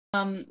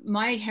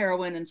My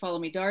heroine in Follow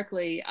Me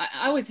Darkly,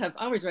 I always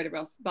write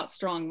about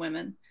strong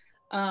women.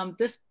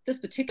 This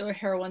particular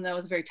heroine though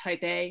is very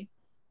type A,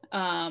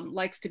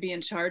 likes to be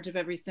in charge of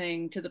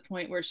everything to the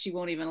point where she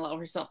won't even allow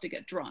herself to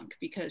get drunk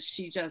because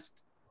she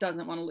just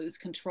doesn't want to lose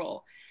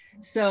control.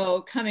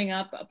 So coming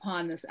up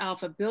upon this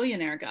alpha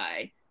billionaire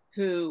guy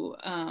who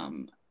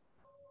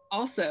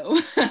also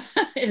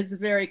is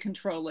very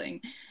controlling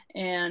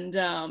and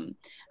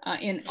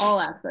in all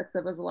aspects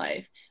of his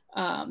life,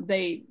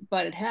 they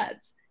butted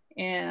heads.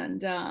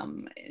 And,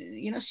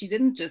 she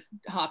didn't just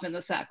hop in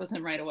the sack with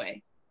him right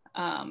away.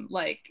 I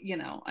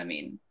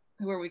mean,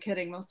 who are we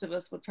kidding? Most of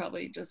us would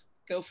probably just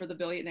go for the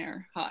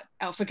billionaire hot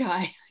alpha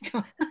guy.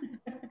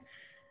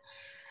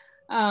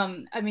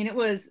 I mean,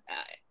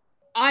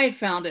 I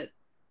found it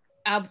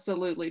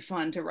absolutely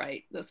fun to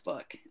write this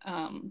book.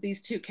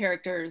 These two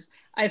characters,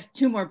 I have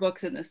two more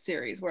books in this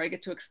series where I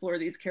get to explore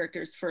these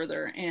characters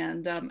further.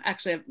 And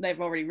actually,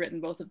 I've already written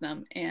both of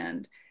them.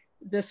 And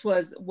this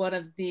was one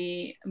of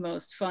the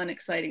most fun,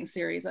 exciting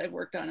series I've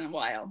worked on in a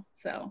while.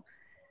 So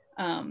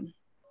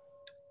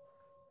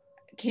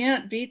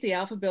can't beat the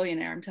alpha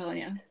billionaire, I'm telling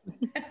you.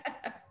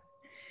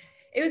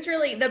 It was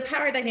really, the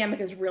power dynamic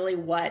is really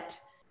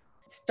what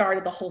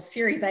started the whole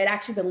series. I had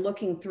actually been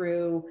looking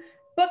through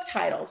book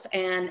titles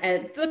and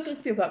looking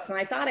through books, and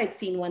I thought I'd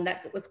seen one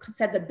that was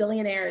said The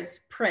Billionaire's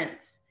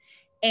Prince.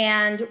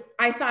 And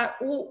I thought,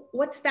 well,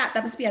 what's that?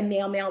 That must be a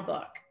male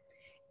book.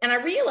 And I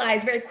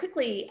realized very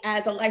quickly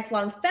as a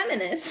lifelong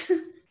feminist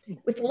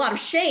with a lot of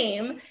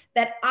shame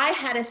that I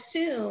had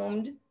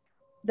assumed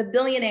the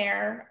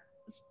billionaire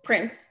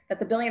prince, that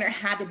the billionaire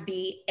had to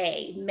be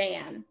a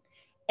man.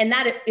 And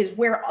that is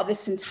where all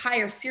this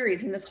entire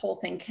series and this whole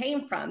thing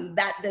came from,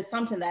 that the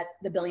assumption that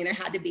the billionaire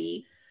had to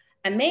be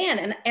a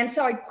man. And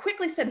so I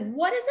quickly said,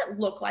 what does it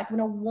look like when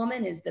a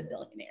woman is the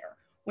billionaire?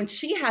 When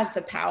she has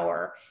the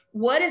power,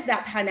 what does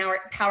that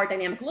power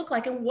dynamic look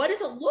like? And what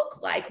does it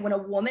look like when a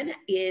woman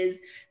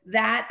is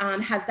that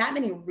has that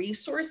many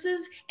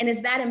resources and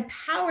is that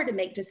empowered to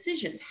make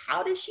decisions?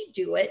 How does she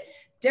do it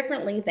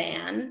differently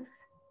than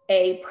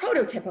a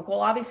prototypical?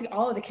 Obviously,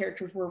 all of the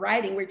characters we're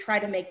writing, we try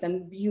to make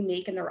them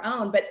unique in their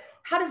own, but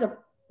how does a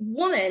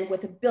woman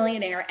with a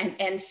billionaire,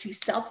 and she's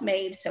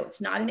self-made, so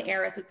it's not an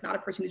heiress, it's not a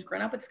person who's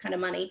grown up with this kind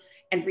of money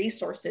and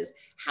resources,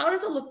 how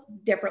does it look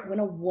different when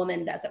a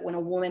woman does it, when a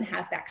woman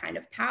has that kind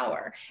of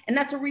power? And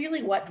that's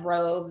really what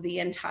drove the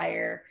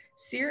entire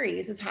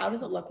series, is how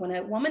does it look when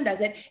a woman does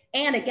it?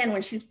 And again,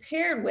 when she's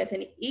paired with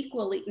an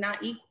equally,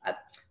 not equal,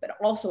 but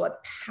also a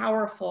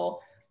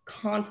powerful,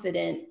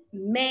 confident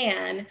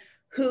man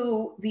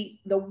who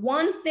the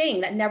one thing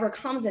that never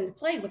comes into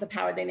play with the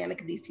power dynamic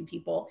of these two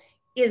people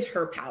is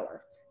her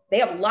power. They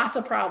have lots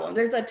of problems.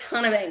 There's a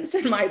ton of angst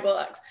in my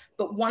books,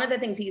 but one of the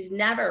things he's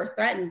never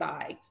threatened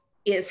by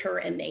is her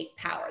innate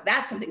power.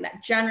 That's something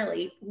that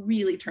generally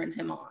really turns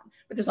him on,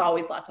 but there's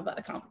always lots of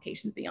other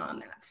complications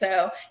beyond that.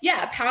 So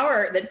yeah,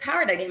 the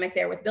power dynamic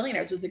there with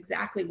Billionaires was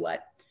exactly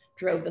what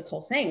drove this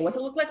whole thing. What's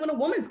it look like when a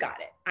woman's got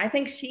it? I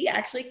think she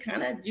actually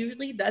kind of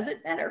usually does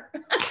it better.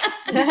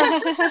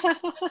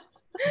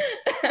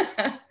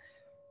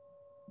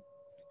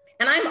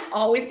 And I'm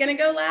always going to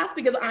go last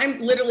because I'm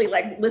literally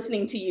like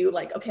listening to you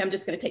like, okay, I'm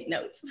just going to take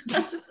notes.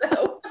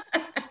 So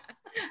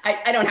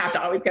I don't have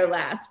to always go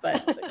last,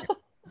 but.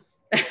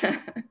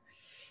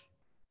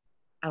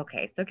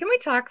 Okay, so can we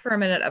talk for a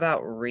minute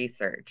about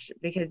research?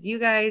 Because you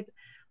guys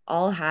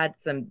all had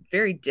some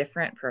very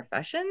different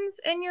professions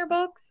in your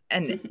books.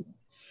 And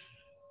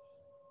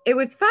it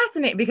was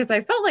fascinating because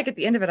I felt like at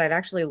the end of it, I'd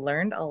actually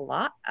learned a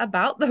lot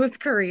about those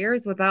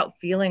careers without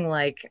feeling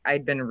like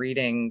I'd been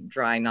reading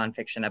dry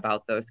nonfiction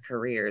about those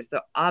careers. So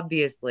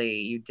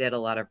obviously you did a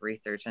lot of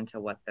research into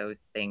what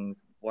those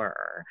things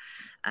were.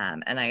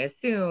 And I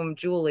assume,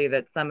 Julie,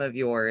 that some of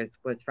yours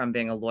was from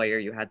being a lawyer.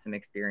 You had some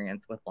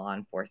experience with law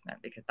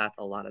enforcement because that's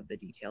a lot of the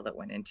detail that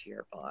went into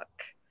your book.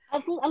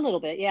 A little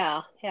bit.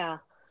 Yeah.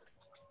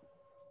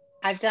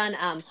 I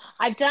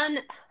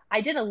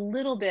did a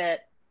little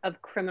bit of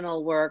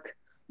criminal work,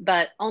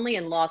 but only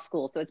in law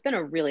school. So it's been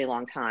a really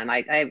long time.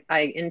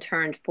 I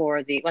interned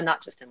for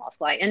not just in law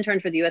school, I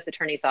interned for the U.S.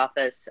 Attorney's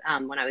Office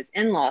when I was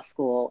in law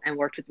school and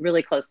worked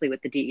really closely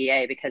with the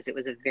DEA because it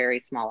was a very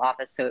small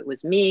office. So it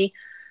was me,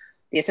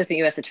 the assistant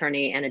U.S.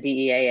 attorney, and a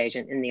DEA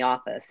agent in the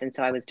office. And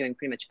so I was doing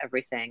pretty much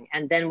everything.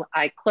 And then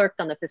I clerked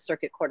on the Fifth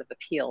Circuit Court of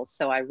Appeals.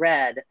 So I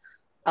read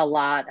a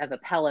lot of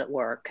appellate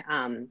work,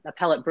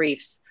 appellate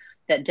briefs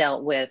that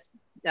dealt with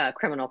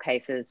criminal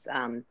cases,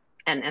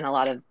 and a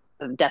lot of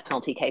death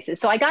penalty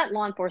cases. So I got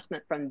law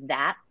enforcement from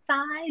that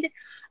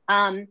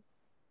side.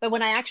 But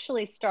when I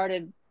actually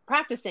started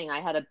practicing,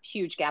 I had a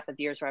huge gap of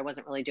years where I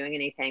wasn't really doing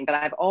anything, but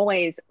I've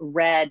always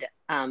read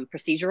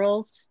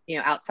procedurals,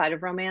 outside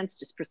of romance,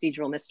 just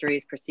procedural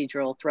mysteries,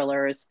 procedural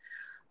thrillers.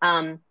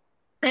 And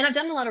I've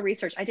done a lot of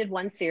research. I did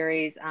one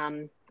series,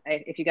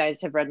 if you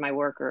guys have read my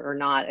work or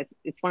not,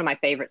 it's one of my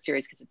favorite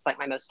series because it's like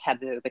my most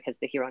taboo because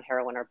the hero and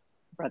heroine are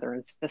brother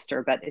and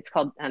sister, but it's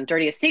called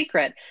Dirtiest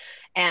Secret.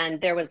 And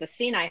there was a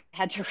scene I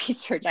had to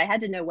research. I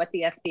had to know what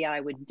the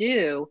FBI would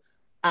do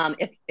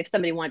if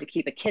somebody wanted to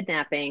keep a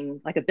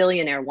kidnapping, like a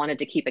billionaire wanted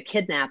to keep a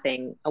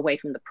kidnapping away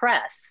from the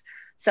press.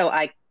 So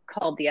I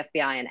called the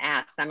FBI and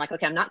asked. I'm like,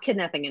 okay, I'm not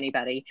kidnapping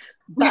anybody,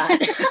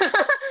 but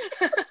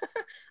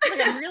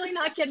I'm really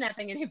not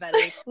kidnapping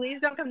anybody.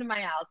 Please don't come to my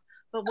house.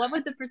 But what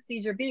would the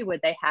procedure be?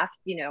 Would they have,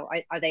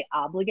 are they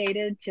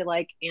obligated to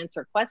like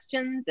answer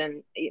questions?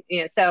 And,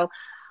 so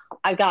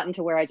I've gotten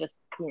to where I just,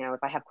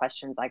 if I have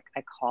questions, I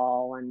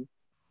call and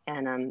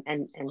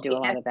do a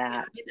lot of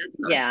that.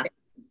 Yeah.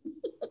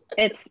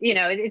 It's,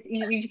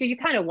 you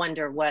kind of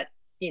wonder what,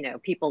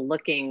 people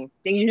looking,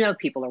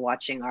 people are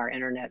watching our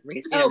internet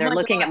research. They're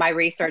looking at my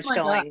research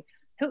going,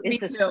 who is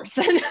this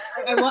person?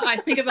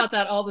 I think about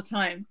that all the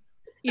time,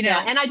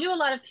 Yeah, and I do a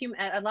lot of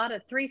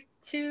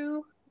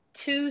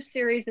two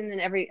series, and then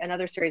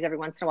another series every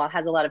once in a while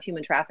has a lot of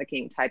human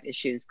trafficking type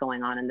issues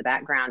going on in the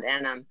background.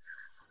 And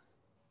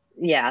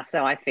yeah,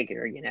 so I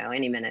figure,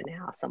 any minute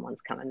now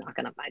someone's coming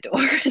knocking up my door.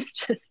 It's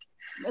just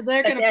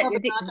they're going to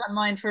probably knock on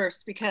mine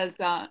first, because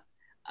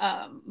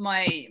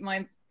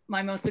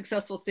my most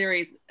successful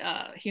series,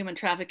 human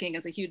trafficking,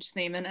 is a huge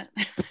theme in it.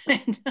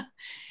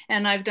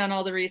 and I've done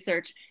all the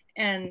research.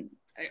 And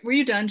were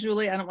you done,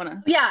 Julie? I don't want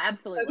to. Yeah,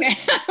 absolutely. Okay.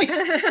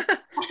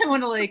 I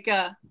want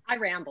to I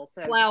ramble,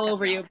 so plow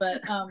over you,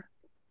 but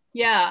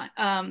yeah.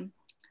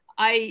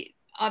 I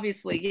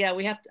obviously, yeah,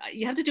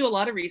 you have to do a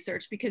lot of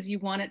research, because you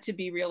want it to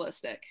be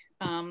realistic.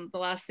 The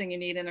last thing you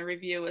need in a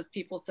review is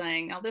people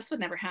saying, "Oh, this would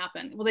never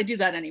happen." Well, they do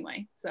that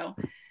anyway. So,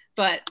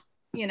 but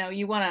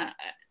you want to.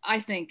 I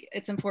think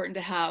it's important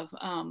to have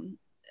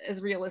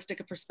as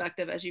realistic a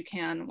perspective as you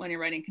can when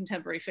you're writing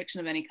contemporary fiction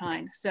of any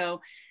kind.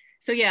 So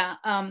yeah,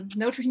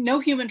 no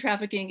human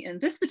trafficking in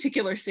this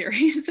particular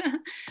series,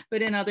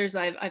 but in others,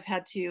 I've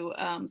had to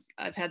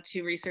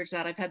research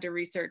that. I've had to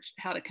research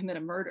how to commit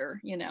a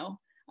murder.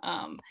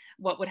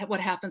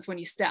 What happens when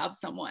you stab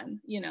someone,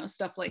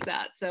 stuff like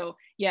that. So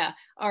yeah,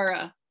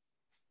 our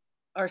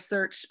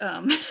search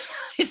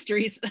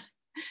histories.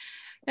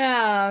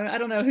 I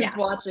don't know who's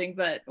watching,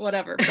 but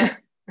whatever. But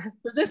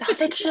for this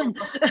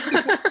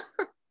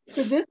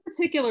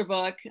particular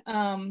book,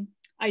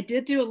 I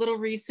did do a little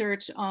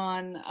research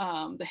on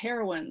the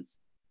heroine's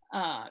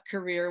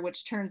career,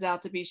 which turns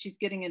out to be she's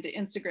getting into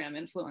Instagram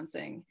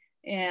influencing.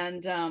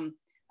 And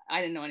I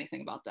didn't know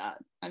anything about that.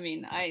 I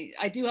mean,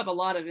 I do have a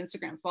lot of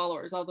Instagram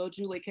followers, although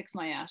Julie kicks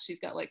my ass. She's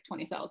got like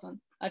 20,000.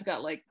 I've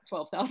got like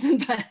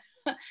 12,000, but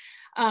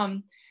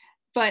I'm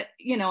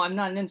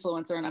not an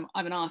influencer, and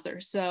I'm an author.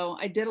 So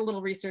I did a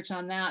little research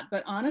on that.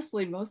 But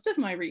honestly, most of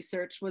my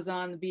research was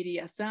on the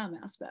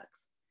BDSM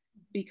aspects,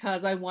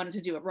 because I wanted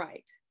to do it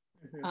right.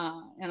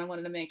 Mm-hmm. And I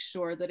wanted to make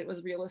sure that it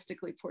was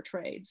realistically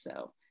portrayed.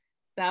 So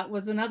that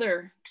was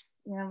another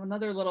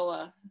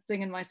little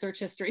thing in my search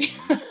history.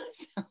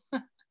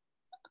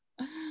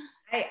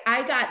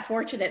 I got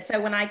fortunate. So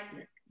when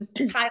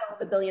the title,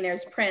 The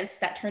Billionaire's Prince,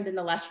 that turned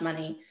into Lush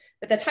Money,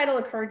 but the title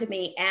occurred to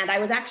me, and I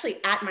was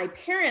actually at my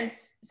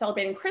parents'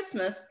 celebrating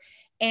Christmas,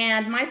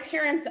 and my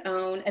parents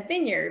own a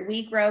vineyard.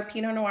 We grow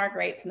Pinot Noir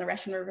grapes in the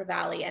Russian River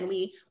Valley, and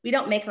we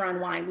don't make our own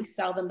wine. We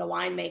sell them to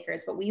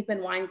winemakers, but we've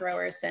been wine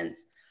growers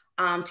since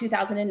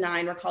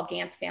 2009. We're called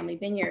Gantz Family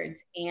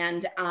Vineyards.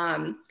 And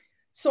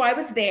so I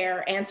was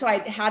there, and so I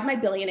had my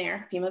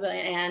billionaire, female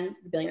billionaire, and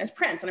the Billionaire's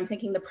Prince, and I'm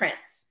thinking the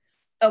prince.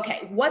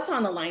 Okay, what's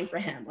on the line for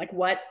him? Like,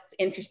 what's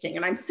interesting?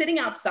 And I'm sitting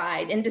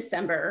outside in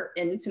December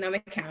in Sonoma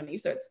County,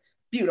 so it's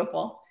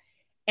beautiful.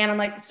 And I'm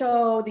like,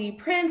 so the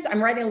prince,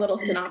 I'm writing a little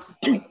synopsis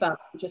on my phone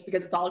just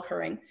because it's all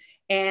occurring.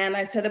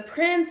 And so the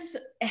prince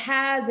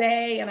has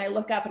and I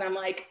look up and I'm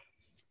like,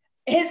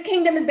 his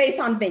kingdom is based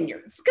on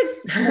vineyards, because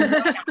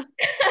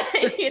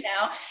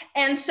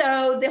And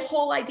so the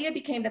whole idea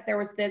became that there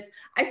was this,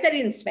 I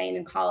studied in Spain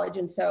in college.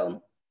 And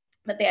so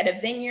that they had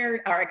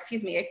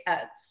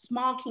a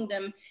small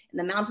kingdom in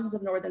the mountains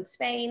of northern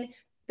Spain,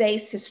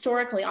 based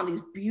historically on these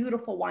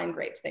beautiful wine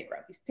grapes they grow,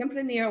 these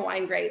Tempranillo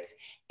wine grapes,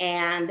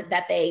 and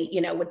that they,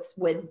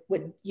 would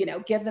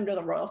give them to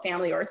the royal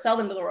family or sell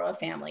them to the royal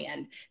family,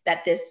 and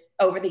that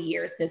over the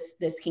years,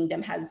 this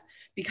kingdom has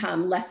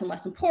become less and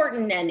less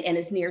important and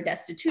is near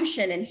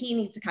destitution, and he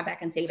needs to come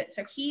back and save it.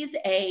 So he's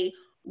a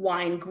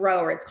wine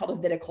grower. It's called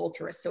a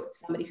viticulturist. So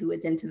it's somebody who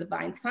is into the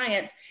vine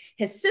science.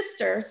 His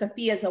sister,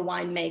 Sophia, is a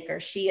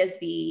winemaker. She is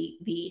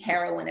the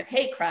heroine of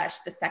Hay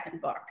Crush, the second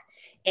book.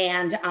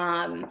 And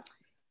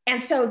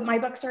so my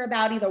books are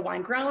about either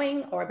wine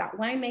growing or about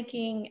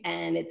winemaking,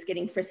 and it's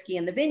getting frisky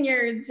in the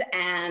vineyards.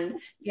 And,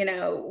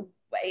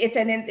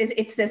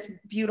 it's this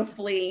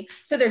beautifully,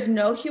 so there's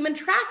no human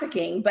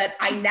trafficking, but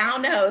I now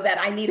know that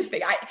I need to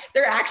figure,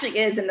 there actually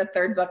is, in the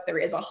third book, there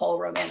is a whole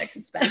romantic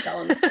suspense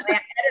element.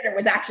 My editor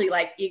was actually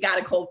like, you got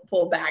to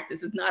pull back.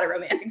 This is not a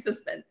romantic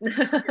suspense.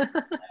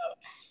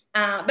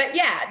 But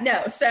yeah,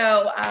 no.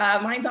 So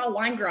mine's all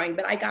wine growing,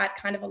 but I got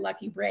kind of a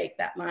lucky break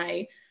that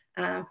my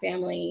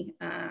family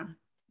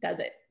does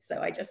it. So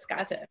I just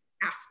got to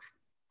ask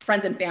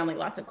friends and family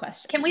lots of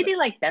questions. Can we be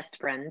like best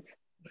friends?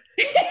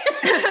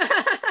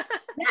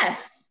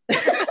 Yes.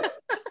 I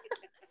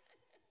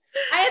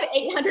have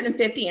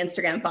 850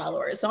 Instagram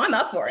followers, so I'm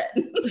up for it.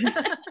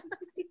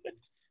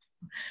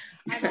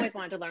 I've always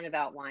wanted to learn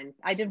about wine.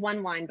 I did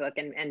one wine book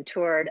and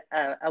toured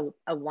a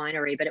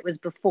winery, but it was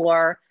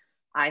before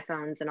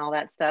iPhones and all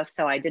that stuff.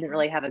 So I didn't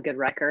really have a good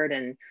record.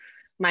 And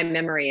my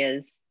memory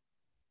is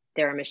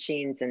there are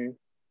machines and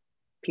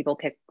people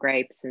pick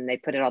grapes and they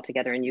put it all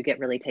together and you get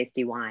really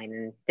tasty wine.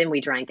 And then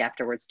we drank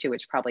afterwards too,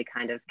 which probably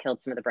kind of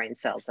killed some of the brain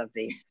cells of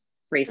the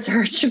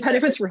research, but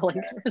it was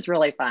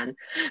really fun.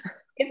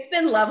 It's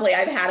been lovely.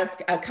 I've had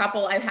a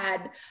couple. I've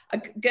had a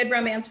good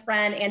romance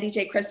friend, Andy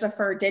J.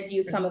 Christopher, did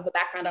use some of the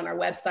background on our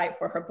website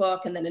for her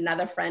book. And then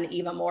another friend,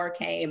 Eva Moore,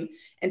 came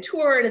and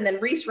toured. And then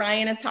Reese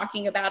Ryan is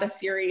talking about a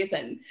series.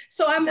 And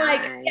so I'm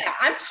like, yeah,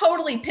 I'm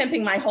totally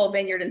pimping my whole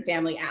vineyard and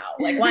family out.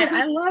 Like, why?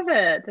 I love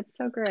it. That's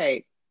so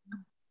great.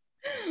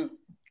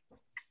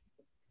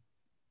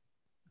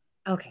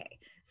 Okay.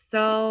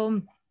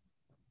 So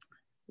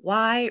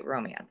why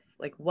romance?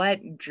 Like,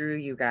 what drew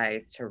you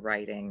guys to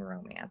writing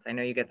romance? I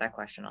know you get that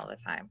question all the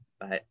time,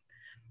 but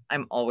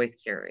I'm always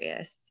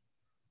curious.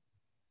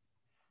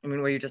 I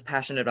mean, were you just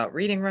passionate about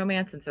reading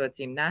romance and so it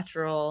seemed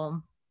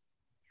natural?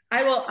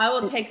 I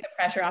will take the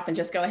pressure off and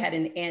just go ahead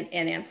and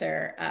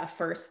answer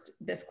first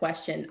this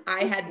question.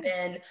 I've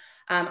been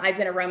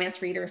a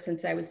romance reader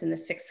since I was in the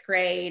 6th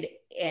grade,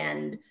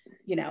 and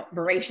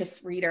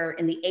voracious reader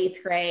in the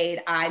 8th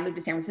grade. I moved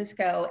to San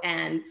Francisco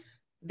and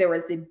there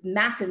was a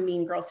massive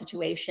mean girl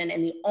situation.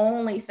 And the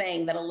only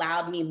thing that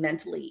allowed me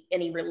mentally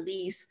any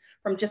release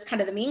from just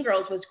kind of the mean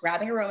girls was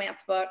grabbing a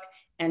romance book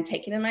and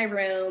taking it in my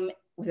room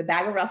with a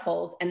bag of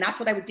Ruffles. And that's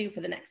what I would do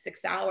for the next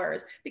 6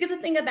 hours. Because the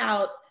thing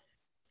about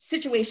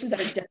situations that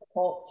are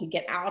difficult to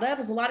get out of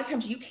is a lot of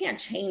times you can't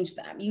change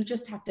them. You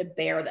just have to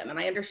bear them. And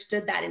I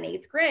understood that in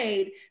 8th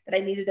grade, that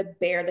I needed to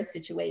bear the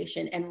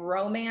situation. And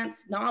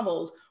romance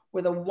novels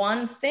were the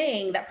one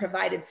thing that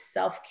provided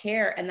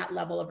self-care and that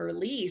level of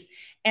release.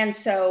 And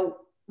so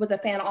was a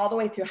fan all the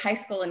way through high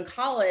school and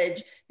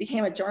college,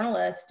 became a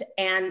journalist,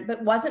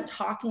 but wasn't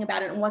talking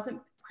about it and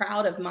wasn't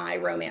proud of my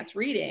romance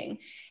reading.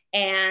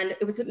 And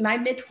it was my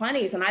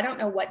mid-20s, and I don't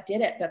know what did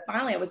it, but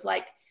finally I was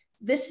like,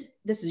 this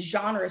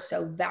genre is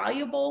so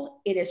valuable.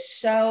 It is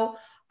so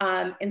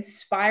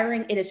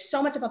inspiring. It is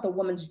so much about the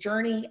woman's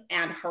journey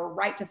and her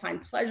right to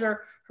find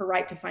pleasure, her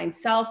right to find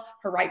self,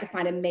 her right to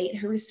find a mate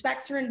who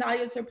respects her and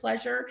values her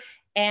pleasure.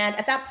 And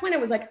at that point I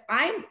was like,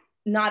 I'm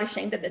not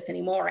ashamed of this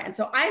anymore. And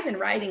so I've been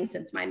writing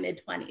since my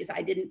mid-20s.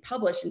 I didn't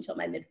publish until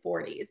my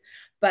mid-40s,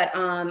 but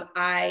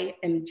I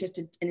am just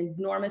an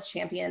enormous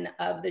champion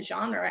of the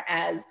genre,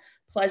 as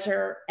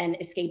pleasure and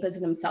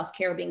escapism,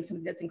 self-care being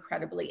something that's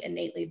incredibly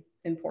innately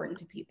important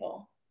to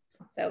people.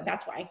 So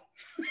that's why.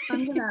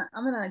 I'm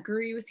gonna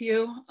agree with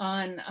you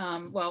on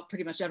well,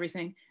 pretty much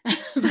everything.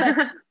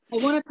 But I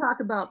want to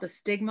talk about the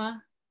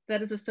stigma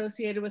that is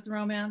associated with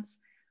romance.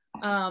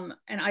 And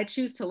I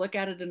choose to look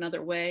at it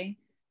another way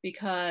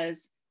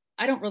because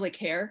I don't really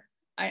care.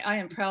 I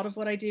am proud of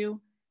what I do.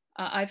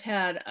 I've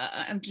had,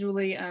 I'm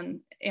Julie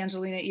and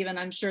Angelina, even,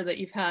 I'm sure that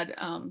you've had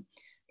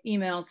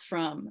emails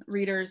from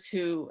readers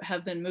who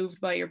have been moved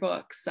by your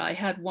books. I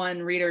had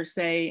one reader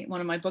say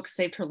one of my books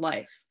saved her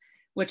life,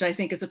 which I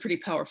think is a pretty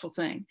powerful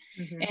thing.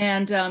 Mm-hmm.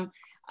 And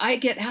I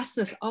get asked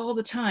this all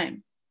the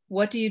time.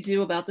 What do you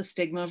do about the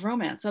stigma of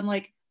romance? I'm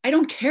like, I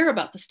don't care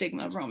about the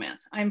stigma of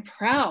romance. I'm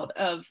proud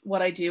of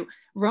what I do.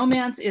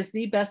 Romance is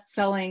the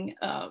best-selling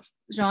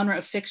genre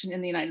of fiction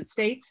in the United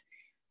States.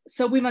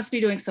 So we must be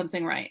doing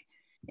something right.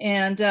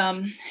 And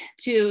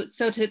to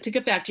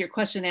get back to your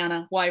question,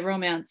 Anna, why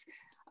romance?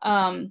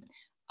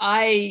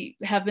 I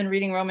have been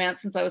reading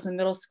romance since I was in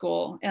middle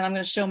school, and I'm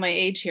going to show my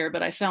age here,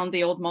 but I found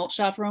the old malt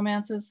shop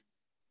romances.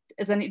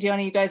 Do any of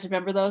you guys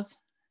remember those?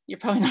 You're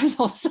probably not as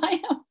old as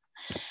I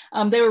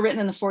am. They were written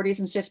in the 40s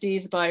and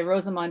 50s by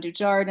Rosamond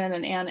Dujardin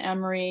and Anne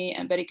Emery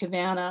and Betty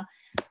Cavana.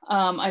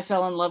 I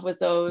fell in love with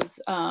those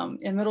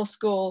in middle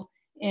school.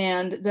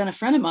 And then a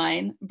friend of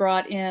mine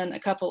brought in a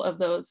couple of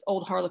those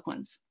old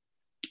Harlequins.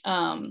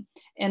 And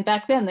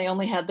back then they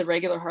only had the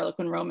regular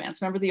Harlequin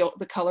romance. Remember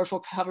the colorful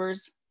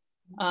covers?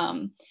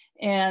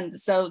 And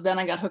so then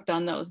I got hooked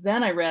on those.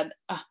 Then I read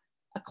a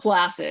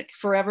classic,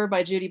 Forever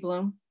by Judy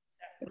Blume.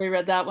 Have you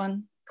read that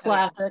one?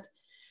 Classic.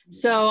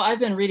 So I've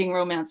been reading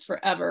romance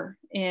forever.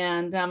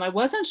 And I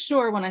wasn't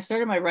sure when I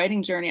started my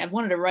writing journey. I've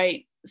wanted to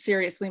write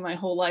seriously my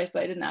whole life,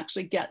 but I didn't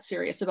actually get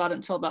serious about it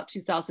until about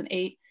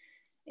 2008.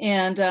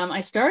 And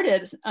I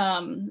started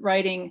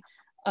writing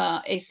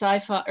a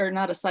sci-fi, or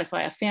not a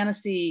sci-fi, a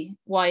fantasy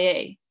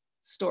YA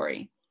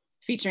story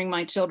featuring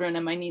my children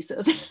and my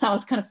nieces. That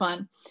was kind of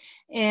fun.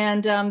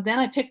 And then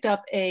I picked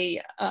up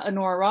a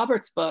Nora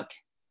Roberts book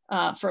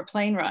for a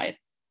plane ride.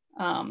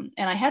 And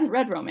I hadn't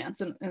read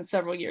romance in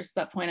several years at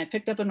that point. I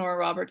picked up a Nora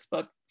Roberts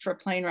book for a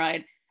plane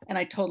ride, and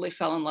I totally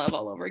fell in love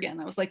all over again.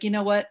 I was like, you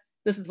know what?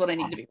 This is what I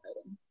need to be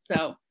writing.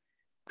 So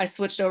I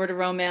switched over to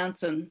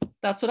romance, and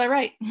that's what I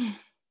write.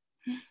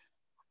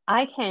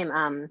 I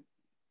came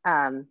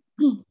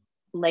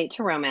late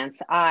to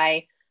romance.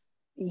 I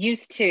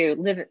used to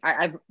live,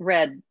 I've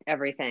read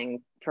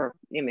everything for,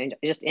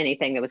 just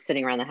anything that was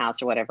sitting around the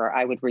house or whatever,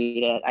 I would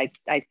read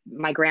it.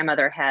 My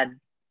grandmother had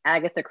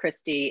Agatha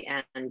Christie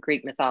and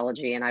Greek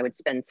mythology, and I would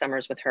spend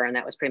summers with her, and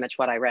that was pretty much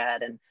what I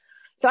read. And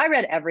so I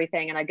read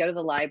everything, and I'd go to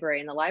the library,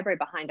 and the library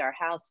behind our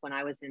house when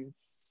I was in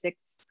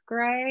sixth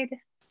grade,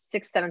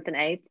 sixth, seventh, and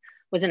eighth,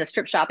 was in a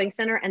strip shopping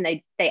center, and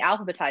they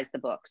alphabetized the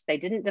books. They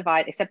didn't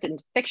divide, except in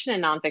fiction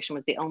and nonfiction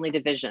was the only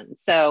division.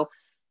 So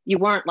you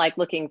weren't like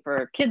looking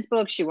for kids'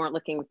 books, you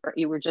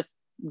were just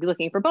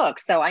looking for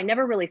books. So I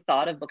never really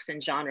thought of books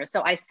in genre.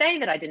 So I say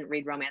that I didn't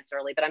read romance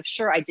early, but I'm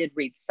sure I did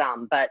read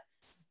some, but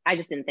I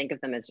just didn't think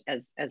of them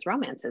as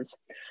romances.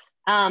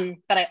 But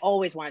I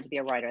always wanted to be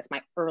a writer. It's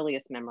my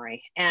earliest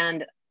memory.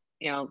 And,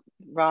 you know,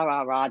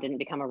 didn't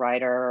become a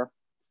writer,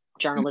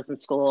 journalism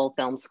school,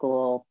 film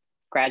school,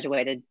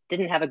 graduated,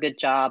 didn't have a good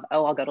job.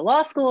 Oh, I'll go to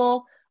law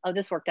school. Oh,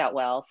 this worked out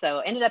well. So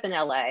ended up in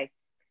LA,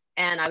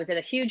 and I was at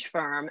a huge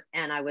firm,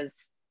 and I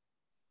was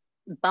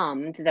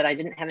bummed that I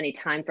didn't have any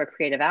time for a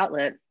creative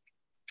outlet.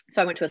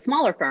 So I went to a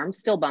smaller firm,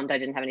 still bummed I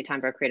didn't have any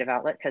time for a creative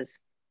outlet because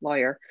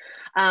lawyer.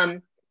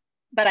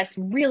 But I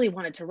really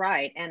wanted to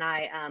write, and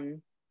I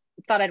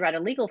thought I'd write a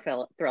legal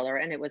thriller,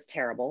 and it was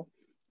terrible.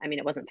 I mean,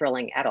 it wasn't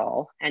thrilling at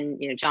all.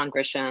 And, you know, John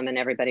Grisham and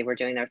everybody were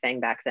doing their thing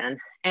back then.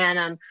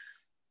 And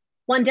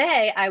one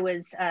day I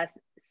was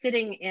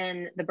sitting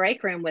in the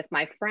break room with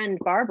my friend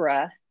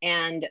Barbara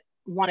and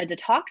wanted to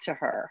talk to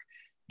her.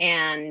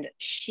 And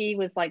she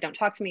was like, "Don't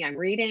talk to me, I'm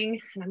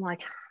reading." And I'm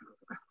like,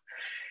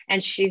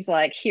 and she's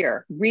like,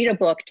 "Here, read a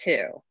book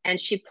too." And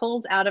she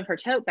pulls out of her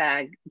tote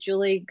bag,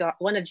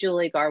 one of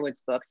Julie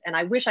Garwood's books. And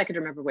I wish I could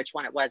remember which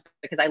one it was,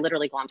 because I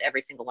literally glommed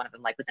every single one of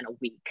them like within a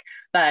week.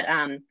 But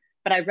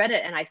I read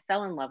it and I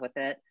fell in love with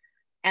it.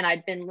 And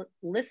I'd been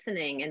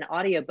listening in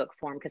audiobook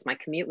form because my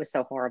commute was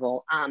so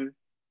horrible.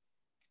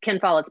 Ken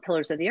Follett's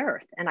Pillars of the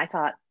Earth. And I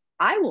thought,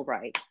 I will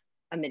write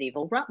a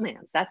medieval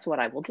romance. That's what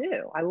I will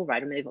do. I will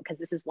write a medieval, because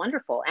this is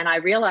wonderful. And I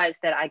realized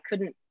that I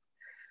couldn't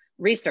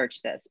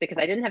research this because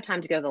I didn't have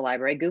time to go to the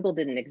library. Google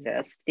didn't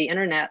exist. The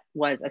internet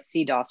was a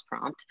CDOS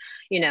prompt,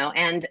 you know,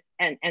 and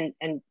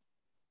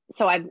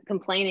so I'm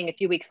complaining a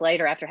few weeks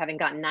later after having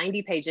gotten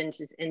 90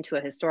 pages into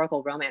a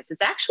historical romance.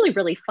 It's actually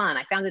really fun.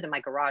 I found it in my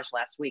garage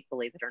last week,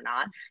 believe it or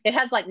not. It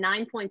has like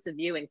 9 points of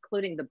view,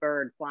 including the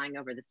bird flying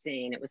over the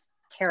scene. It was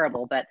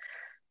terrible, but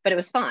it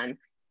was fun.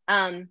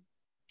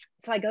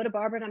 So I go to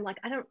Barbara and I'm like,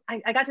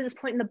 I got to this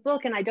point in the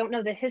book and I don't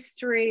know the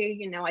history.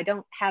 You know, I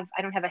don't have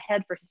a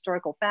head for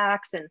historical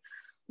facts, and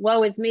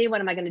woe is me.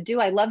 What am I going to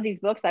do? I love these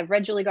books. I've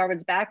read Julie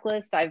Garwood's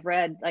backlist. I've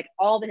read like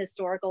all the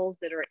historicals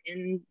that are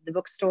in the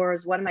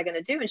bookstores. What am I going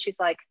to do? And she's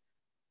like,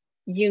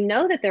 "You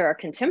know that there are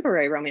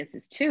contemporary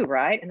romances too,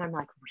 right?" And I'm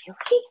like,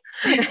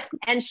 "Really?"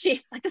 And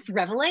she, like, this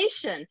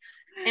revelation.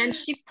 And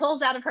she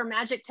pulls out of her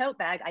magic tote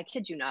bag, I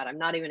kid you not, I'm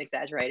not even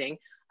exaggerating,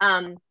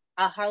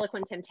 a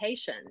Harlequin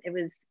Temptation. It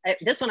was,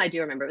 this one I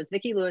do remember. It was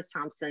Vicki Lewis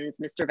Thompson's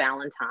Mr.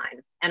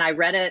 Valentine. And I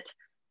read it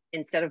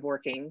instead of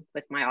working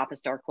with my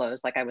office door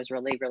closed. Like, I was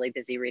really, really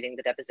busy reading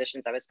the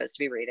depositions I was supposed to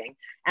be reading.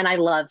 And I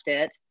loved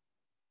it.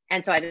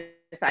 And so I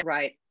decided,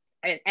 right.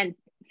 And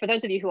for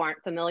those of you who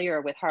aren't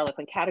familiar with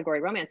Harlequin category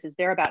romances,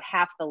 they're about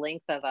half the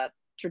length of a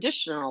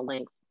traditional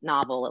length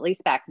novel, at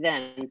least back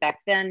then. Back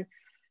then,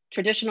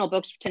 traditional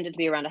books tended to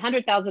be around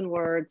 100,000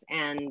 words,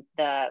 and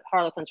the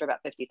Harlequins were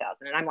about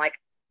 50,000. And I'm like,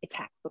 it's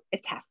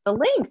half the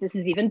length. This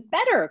is even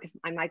better, because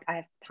I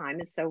have time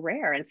is so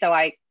rare. And so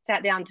I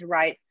sat down to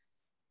write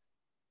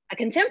a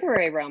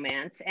contemporary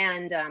romance,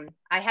 and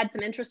I had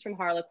some interest from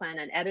Harlequin.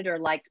 An editor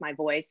liked my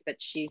voice, but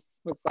she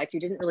was like, "You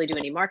didn't really do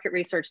any market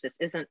research. This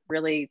isn't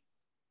really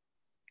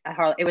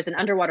it was an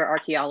underwater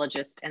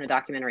archaeologist and a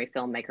documentary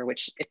filmmaker,"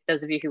 which, if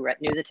those of you who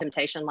knew the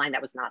Temptation line,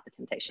 that was not the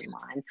Temptation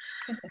line.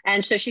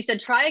 And so she said,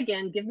 "Try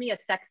again, give me a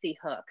sexy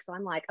hook." So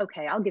I'm like,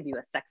 "Okay, I'll give you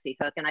a sexy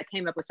hook." And I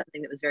came up with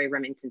something that was very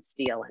Remington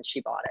Steele, and she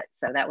bought it.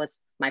 So that was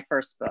my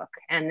first book.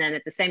 And then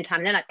at the same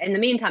time, in the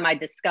meantime, I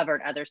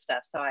discovered other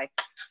stuff. So I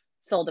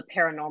sold a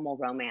paranormal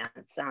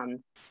romance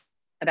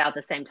about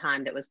the same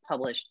time that was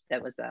published,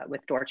 that was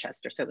with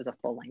Dorchester. So it was a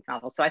full-length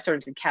novel. So I sort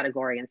of did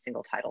category and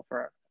single title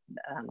for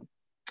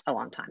a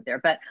long time there,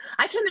 but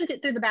I came in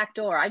through the back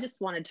door. I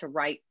just wanted to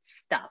write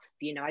stuff,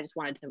 you know, I just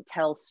wanted to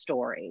tell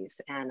stories,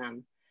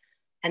 and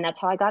that's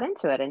how I got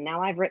into it. And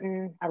now I've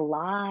written a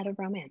lot of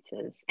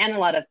romances and a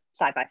lot of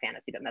sci-fi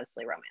fantasy, but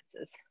mostly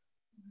romances.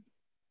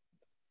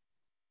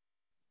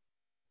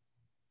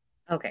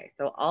 Okay,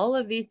 so all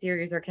of these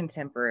series are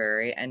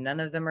contemporary and none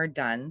of them are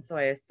done. So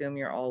I assume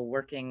you're all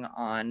working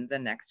on the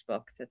next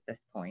books at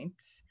this point.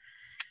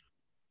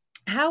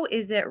 How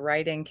is it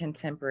writing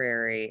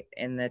contemporary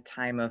in the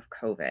time of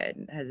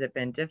COVID? Has it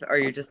been difficult? Are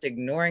you just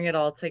ignoring it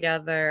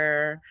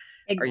altogether?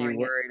 Are you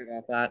worried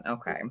about that?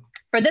 Okay.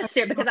 For this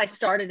year, because I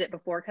started it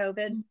before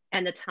COVID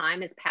and the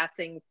time is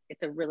passing,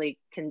 it's a really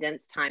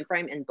condensed time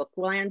frame in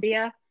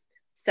Booklandia.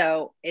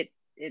 So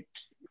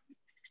it's,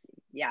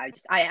 yeah,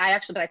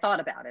 but I thought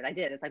about it. I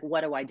did. It's like,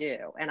 what do I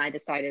do? And I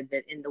decided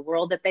that in the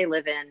world that they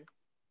live in,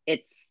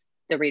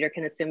 the reader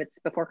can assume it's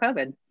before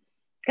COVID,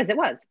 because it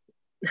was.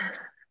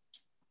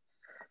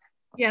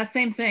 Yeah,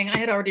 same thing. I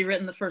had already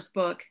written the first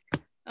book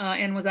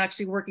and was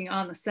actually working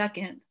on the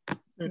second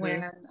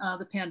when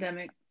the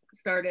pandemic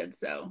started.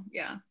 So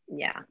yeah.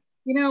 Yeah.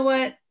 You know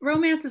what?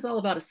 Romance is all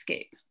about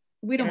escape.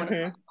 We don't want to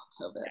talk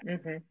about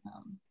COVID.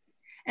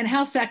 And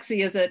how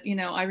sexy is it?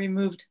 I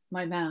removed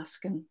my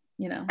mask and,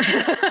 no,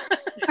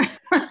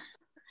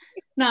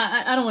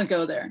 I don't want to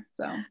go there.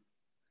 So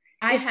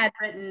I'd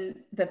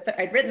written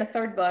the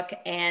third book,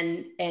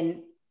 and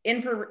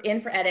in for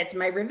edits,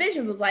 my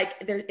revision was like,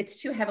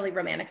 it's too heavily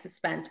romantic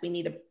suspense. We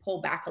need to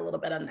pull back a little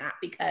bit on that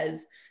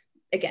because,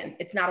 again,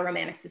 it's not a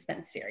romantic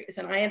suspense series.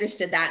 And I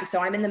understood that. And so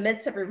I'm in the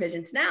midst of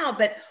revisions now.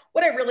 But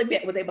what I really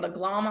was able to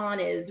glom on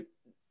is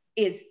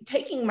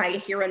taking my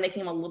hero and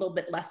making him a little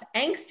bit less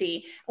angsty.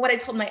 And what I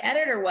told my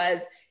editor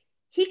was,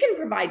 he can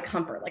provide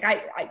comfort. Like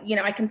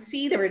I can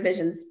see the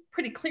revisions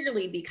pretty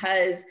clearly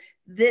because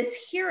this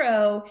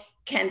hero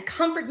can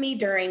comfort me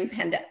during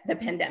the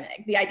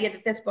pandemic. The idea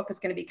that this book is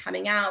going to be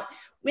coming out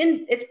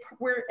when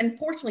we're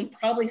unfortunately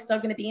probably still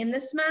going to be in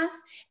this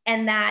mess,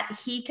 and that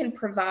he can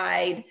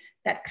provide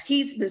that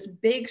he's this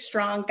big,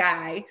 strong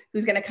guy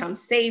who's going to come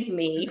save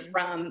me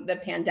from the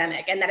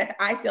pandemic. And that if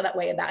I feel that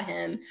way about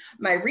him,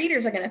 my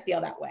readers are going to feel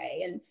that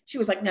way. And she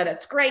was like, no,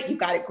 that's great. You've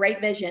got a great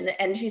vision.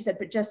 And she said,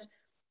 but just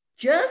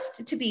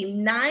to be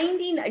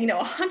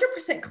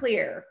 100%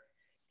 clear,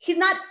 he's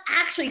not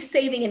actually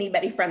saving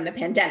anybody from the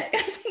pandemic.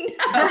 That's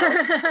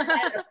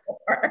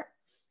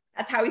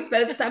how he's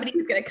supposed to, somebody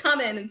who's going to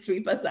come in and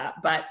sweep us up.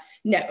 But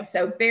no,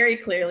 so very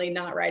clearly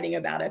not writing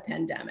about a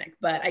pandemic.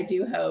 But I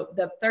do hope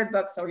the third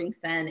book, Sorting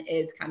Sin,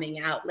 is coming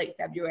out late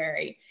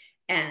February.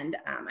 And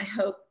I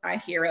hope our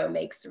hero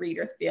makes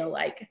readers feel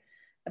like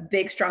a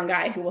big, strong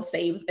guy who will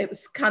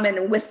come in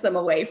and whisk them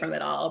away from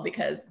it all,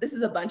 because this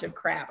is a bunch of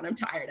crap and I'm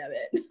tired of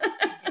it.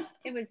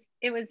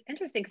 It was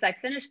interesting because I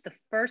finished the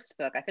first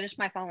book. I finished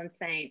My Fallen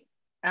Saint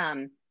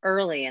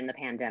early in the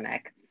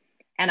pandemic,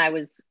 and I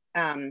was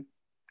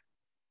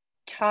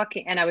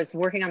talking, and I was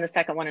working on the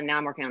second one, and now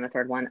I'm working on the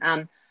third one.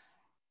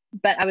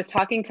 But I was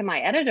talking to my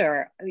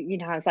editor. I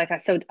was like,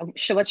 so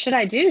what should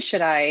I do?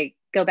 Should I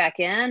go back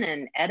in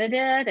and edit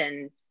it?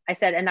 And I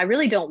said, and I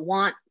really don't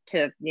want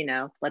to,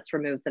 let's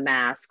remove the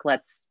mask,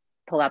 let's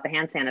pull out the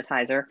hand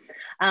sanitizer.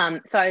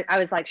 So I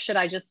was like, should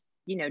I just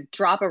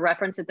drop a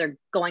reference that they're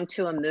going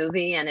to a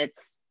movie and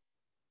it's,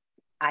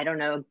 I don't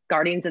know,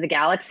 Guardians of the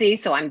Galaxy.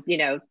 So I'm,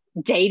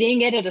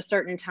 dating it at a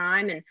certain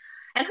time. And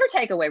her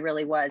takeaway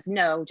really was,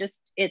 no,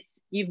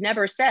 you've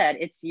never said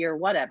it's year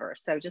whatever.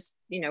 So just,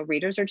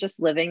 readers are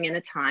just living in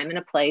a time and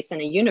a place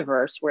and a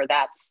universe where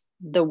that's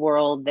the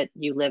world that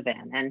you live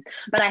in.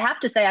 But I have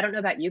to say, I don't know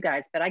about you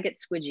guys, but I get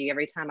squidgy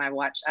every time I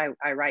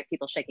write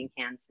people shaking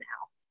hands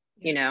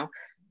now,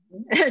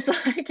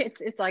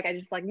 It's like, I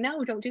just like,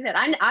 no, don't do that.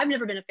 I've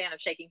never been a fan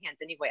of shaking hands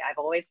anyway. I've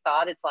always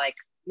thought it's like,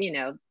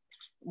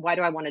 why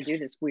do I want to do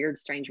this weird,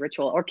 strange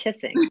ritual? Or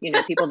kissing,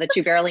 people that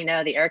you barely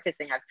know, the air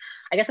kissing.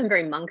 I guess I'm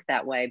very monk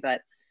that way,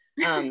 but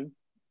I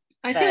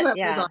feel that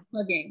way about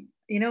hugging.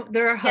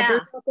 There are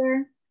huggers out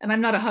there, and I'm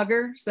not a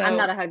hugger. So I'm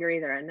not a hugger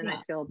either. And then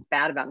I feel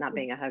bad about not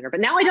being a hugger, but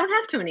now I don't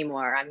have to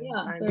anymore.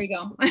 There you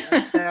go.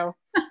 So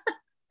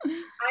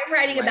I'm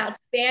writing about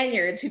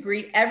Spaniards who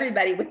greet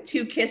everybody with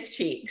 2 kiss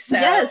cheeks. So.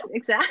 Yes,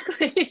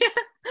 exactly.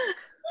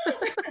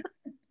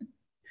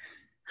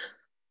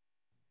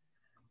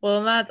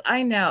 Well,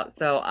 I know.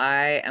 So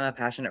I am a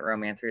passionate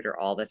romance reader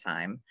all the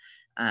time.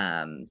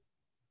 And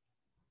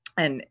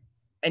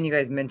you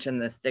guys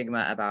mentioned the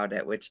stigma about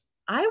it, which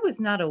I was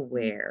not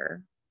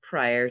aware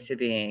prior to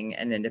being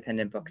an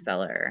independent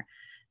bookseller,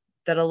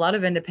 that a lot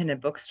of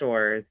independent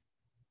bookstores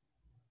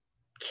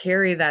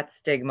carry that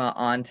stigma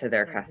onto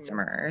their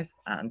customers.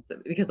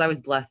 Because I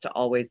was blessed to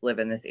always live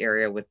in this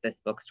area with this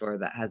bookstore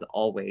that has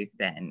always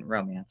been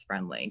romance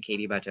friendly.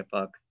 Katie Budget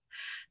Books,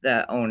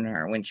 the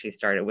owner, when she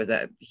started, was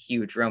a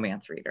huge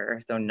romance reader.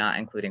 So not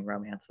including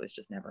romance was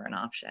just never an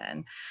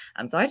option.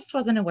 So I just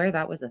wasn't aware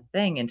that was a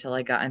thing until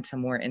I got into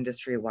more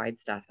industry-wide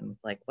stuff and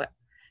was like,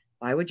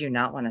 why would you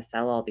not want to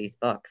sell all these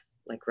books?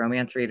 Like,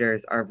 romance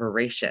readers are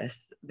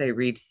voracious. They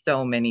read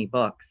so many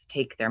books,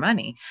 take their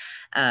money.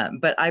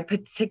 But I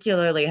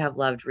particularly have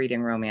loved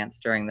reading romance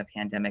during the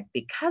pandemic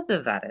because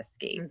of that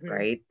escape,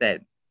 right?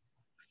 That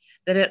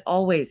it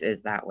always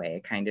is that way.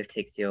 It kind of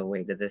takes you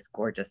away to this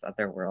gorgeous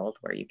other world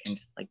where you can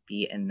just like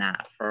be in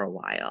that for a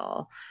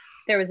while.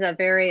 There was a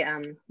very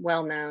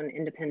well-known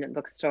independent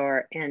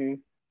bookstore in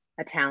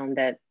a town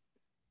that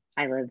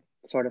I live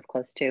sort of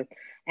close to.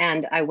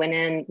 And I went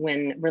in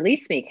when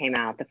Release Me came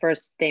out, the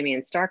first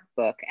Damien Stark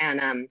book.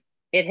 And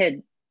it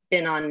had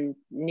been on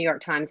New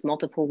York Times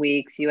multiple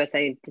weeks,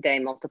 USA Today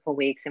multiple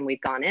weeks. And we'd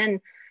gone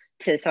in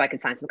so I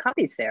could sign some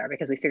copies there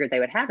because we figured they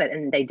would have it,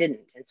 and they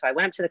didn't. And so I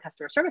went up to the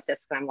customer service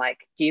desk and I'm like,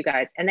 do you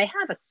guys, and they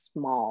have a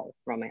small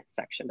romance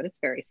section, but it's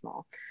very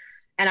small.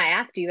 And I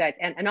asked, do you guys,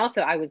 and also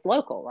I was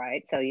local,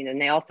 right? So,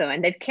 and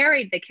they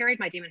carried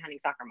my Demon Hunting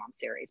Soccer Mom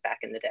series back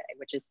in the day,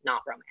 which is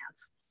not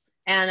romance.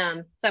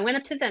 And so I went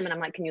up to them and I'm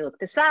like, can you look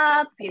this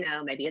up?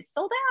 Maybe it's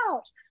sold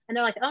out. And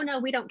they're like, oh no,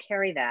 we don't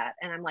carry that.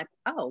 And I'm like,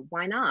 oh,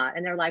 why not?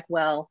 And they're like,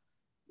 well,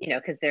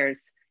 because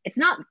there's it's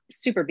not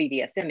super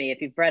BDSM-y.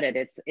 If you've read it,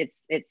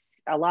 it's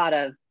a lot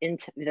of,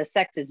 the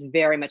sex is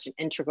very much an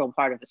integral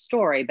part of the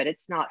story, but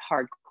it's not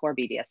hardcore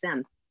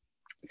BDSM.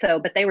 So,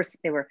 but they were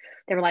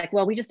like,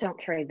 well, we just don't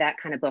carry that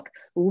kind of book.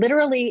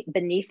 Literally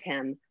beneath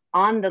him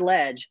on the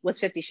ledge was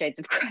 50 Shades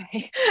of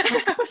Grey.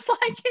 I was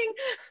like,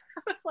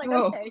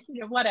 Oh. okay,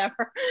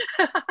 whatever.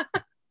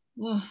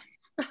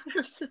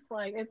 It's just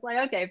like, it's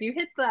like, okay, if you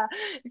hit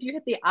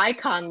the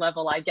icon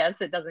level, I guess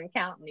it doesn't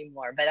count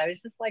anymore. But I was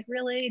just like,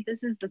 really,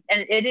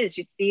 and it is,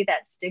 you see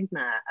that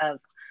stigma of,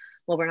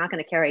 well, we're not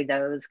going to carry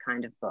those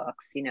kind of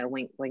books,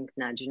 wink, wink,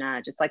 nudge,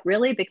 nudge. It's like,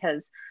 really?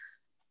 Because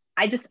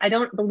I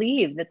don't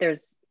believe that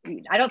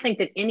I don't think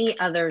that any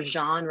other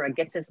genre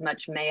gets as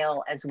much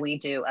mail as we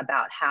do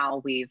about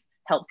how we've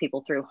helped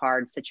people through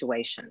hard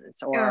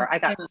situations. Or I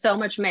got so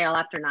much mail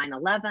after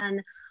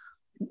 9/11.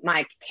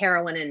 My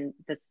heroine in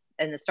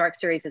the Stark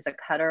series is a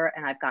cutter,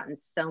 and I've gotten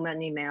so much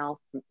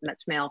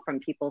mail from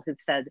people who've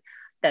said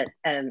that,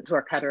 who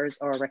are cutters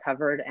or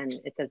recovered, and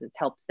it says it's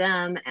helped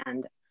them.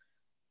 And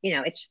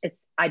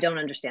it's I don't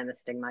understand the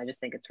stigma. I just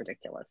think it's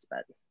ridiculous,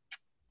 but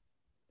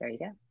there you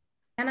go.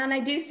 And I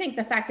do think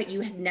the fact that you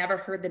had never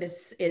heard that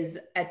is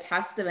a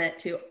testament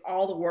to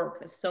all the work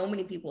that so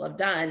many people have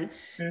done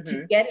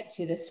to get it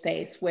to this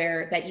space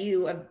where that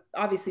you,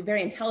 obviously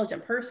very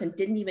intelligent person,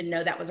 didn't even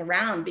know that was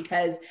around,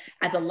 because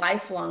as a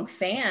lifelong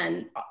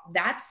fan,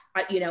 that's,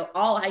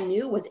 all I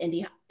knew was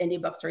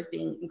indie bookstores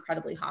being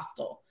incredibly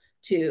hostile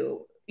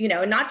to,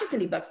 not just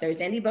indie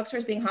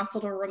bookstores being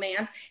hostile to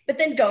romance, but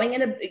then going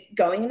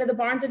into the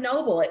Barnes and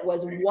Noble, it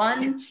was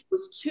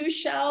two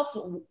shelves,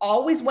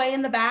 always way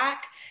in the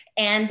back.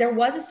 And there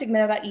was a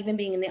stigma about even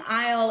being in the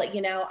aisle.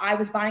 I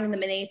was buying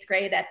them in 8th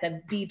grade at the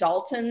B.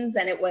 Daltons,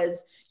 and it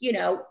was,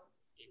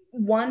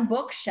 one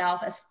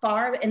bookshelf as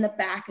far in the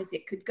back as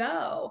it could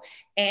go.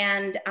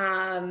 And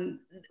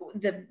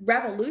the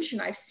revolution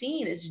I've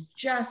seen has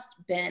just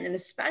been, and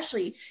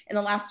especially in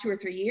the last 2 or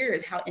 3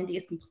 years, how indie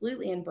has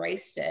completely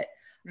embraced it,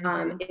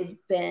 has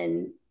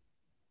been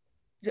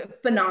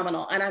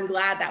phenomenal. And I'm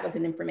glad that was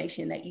an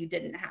information that you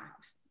didn't have.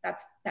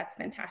 That's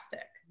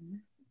fantastic.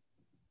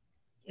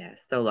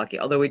 Yes, so lucky.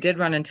 Although we did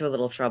run into a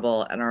little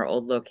trouble at our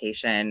old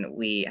location.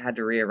 We had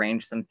to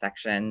rearrange some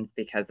sections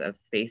because of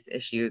space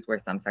issues, where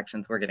some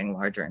sections were getting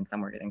larger and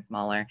some were getting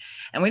smaller.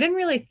 And we didn't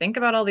really think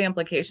about all the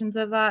implications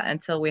of that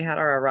until we had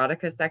our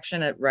erotica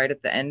section right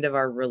at the end of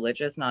our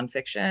religious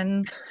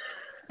nonfiction.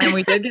 And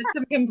we did get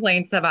some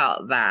complaints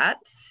about that.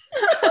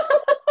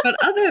 But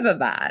other than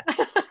that,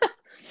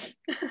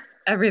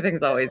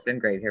 everything's always been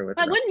great here with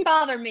that romance. wouldn't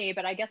bother me,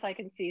 but I guess I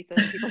can see some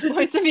people's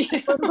points of view.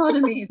 It wouldn't bother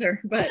me either,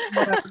 but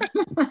whatever.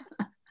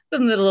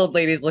 Some little old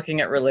ladies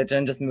looking at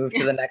religion just moved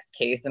to the next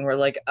case, and we're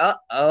like,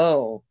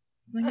 uh-oh.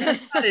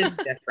 Like, that is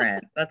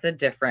different. That's a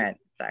different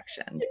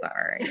section.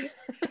 Sorry.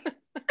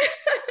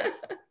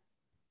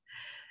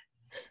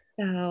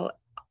 So,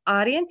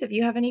 audience, if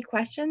you have any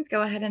questions,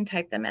 go ahead and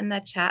type them in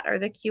the chat or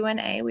the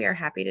Q&A. We are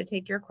happy to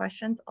take your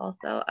questions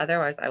also.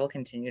 Otherwise, I will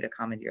continue to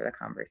commandeer the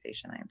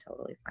conversation. I am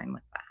totally fine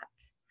with that.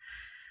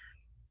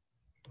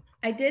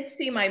 I did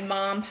see my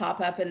mom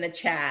pop up in the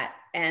chat,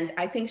 and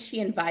I think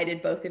she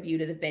invited both of you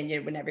to the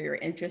vineyard whenever you're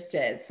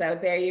interested. So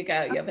there you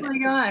go. You have Oh my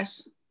gosh.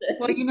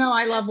 Well,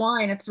 I love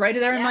wine. It's right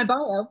there in my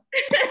bio.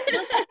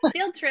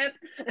 Field trip.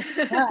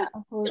 Yeah,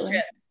 absolutely.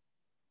 Okay,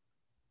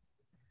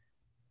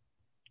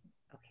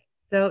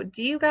 so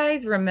do you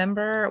guys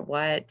remember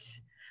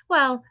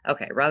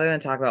rather than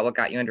talk about what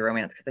got you into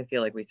romance, because I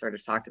feel like we sort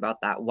of talked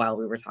about that while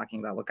we were talking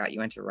about what got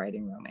you into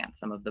writing romance,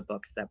 some of the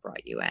books that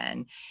brought you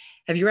in.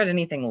 Have you read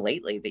anything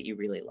lately that you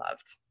really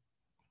loved?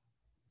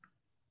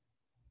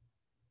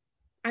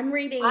 I'm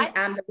reading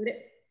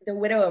The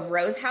Widow of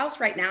Rose House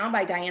right now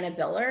by Diana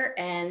Biller,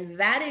 and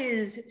that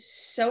is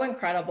so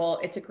incredible.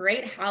 It's a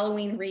great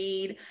Halloween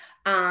read.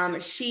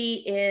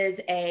 She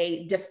is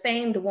a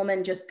defamed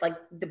woman, just like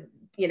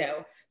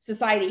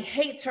society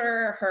hates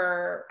her.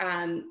 Her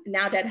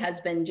now dead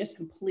husband just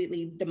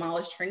completely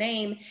demolished her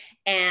name,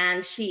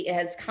 and she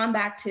has come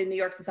back to New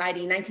York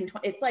society in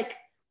 1920. It's like,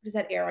 what is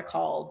that era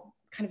called?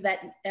 Kind of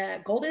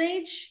that golden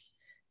age,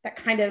 that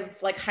kind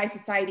of like high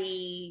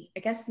society, I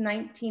guess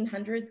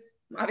 1900s.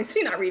 I'm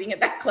obviously not reading it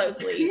that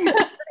closely.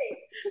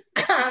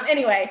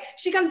 Anyway,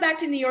 she comes back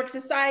to New York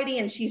society,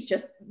 and she's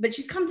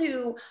come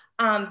to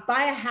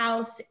buy a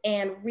house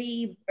and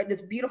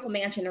this beautiful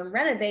mansion and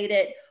renovate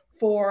it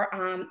for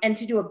and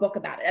to do a book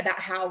about it, about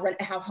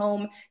how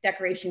home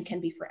decoration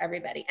can be for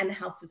everybody. And the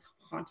house is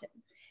haunted.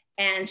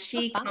 And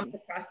she comes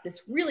across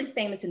this really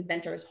famous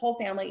inventor. His whole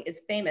family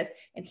is famous,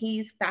 and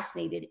he's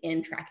fascinated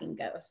in tracking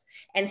ghosts.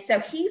 And so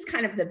he's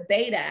kind of the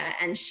beta,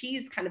 and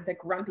she's kind of the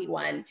grumpy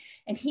one.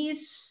 And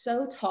he's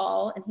so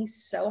tall, and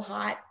he's so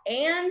hot.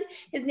 And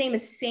his name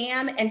is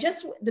Sam. And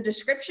just the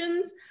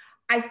descriptions,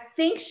 I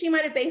think she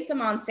might have based him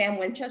on Sam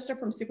Winchester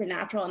from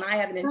Supernatural. And I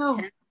have an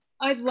intent.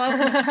 I love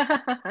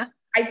that.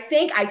 I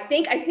think,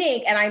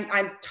 and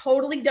I'm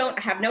totally I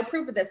have no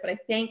proof of this, but I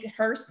think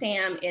her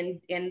Sam in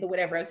The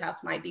Widow of Rose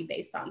House might be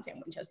based on Sam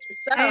Winchester.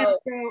 So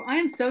I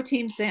am so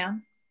team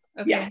Sam.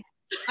 Okay. Yeah.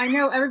 I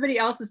know everybody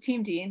else is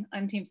Team Dean.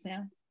 I'm Team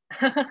Sam.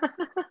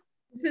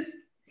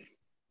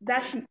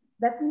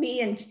 That's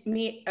me and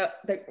me.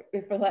 The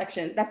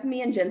reflection. That's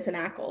me and Jensen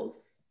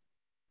Ackles.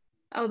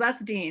 Oh,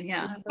 that's Dean.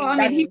 Yeah. Well,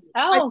 I mean,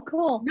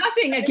 cool.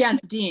 Nothing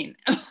against Dean.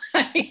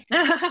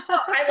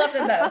 I love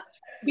him though.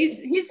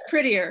 He's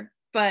prettier,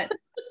 but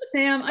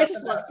Sam, I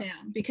just love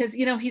Sam because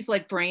he's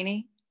like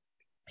brainy,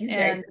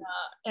 and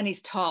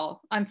he's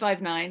tall. I'm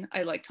 5'9".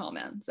 I like tall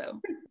men, so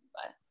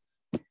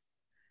but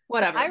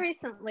whatever. I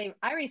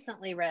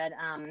recently read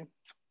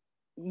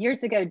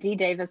years ago. Dee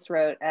Davis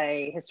wrote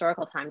a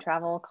historical time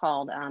travel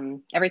called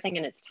Everything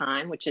in Its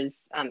Time, which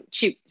is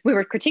we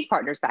were critique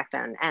partners back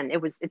then, and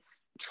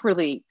it's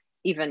truly,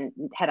 even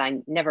had I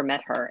never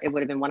met her, it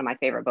would have been one of my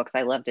favorite books.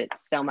 I loved it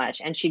so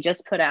much. And she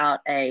just put out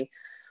a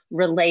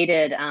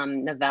related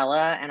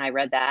novella, and I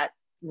read that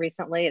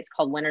recently. It's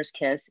called Winter's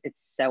Kiss.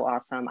 It's so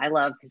awesome. I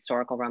love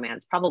historical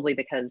romance, probably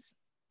because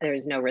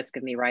there's no risk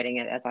of me writing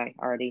it, as I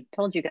already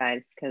told you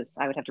guys, because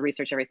I would have to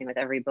research everything with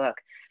every book.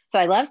 So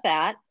I love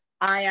that.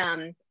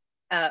 I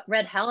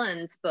read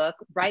Helen's book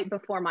right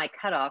before my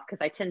cutoff,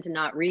 because I tend to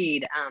not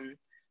read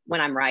when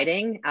I'm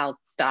writing. I'll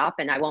stop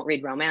and I won't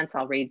read romance.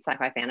 I'll read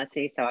sci-fi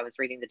fantasy. So I was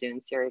reading the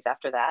Dune series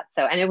after that.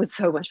 And it was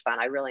so much fun.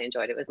 I really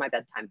enjoyed it. It was my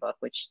bedtime book,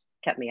 which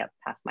kept me up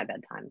past my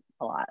bedtime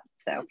a lot.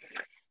 So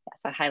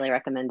yes, I highly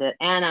recommend it.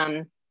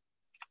 And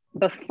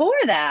before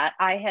that,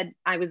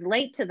 I was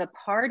late to the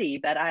party,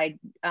 but I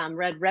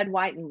read Red,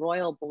 White, and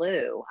Royal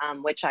Blue,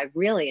 which I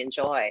really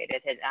enjoyed.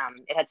 It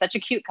had such a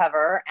cute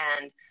cover,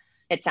 and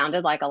it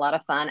sounded like a lot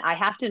of fun. I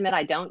have to admit,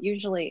 I don't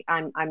usually.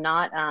 I'm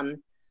not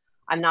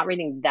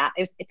reading that.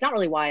 It's not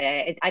really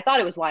YA. I thought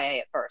it was YA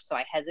at first, so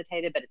I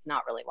hesitated, but it's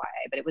not really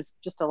YA. But it was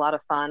just a lot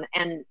of fun.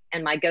 And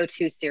my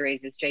go-to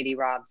series is J.D.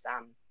 Robb's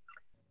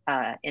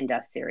In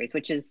Death series,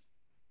 which is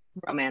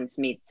romance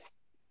meets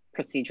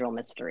procedural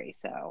mystery.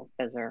 So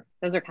those are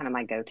kind of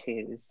my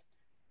go-tos.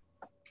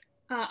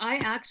 I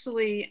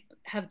actually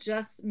have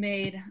just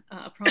made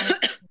a promise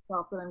to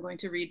myself that I'm going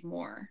to read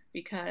more,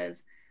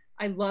 because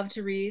I love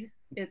to read.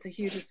 It's a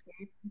huge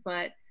escape,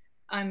 but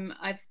I'm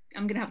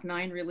gonna have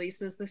 9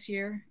 releases this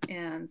year,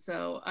 and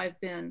so I've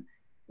been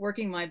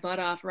working my butt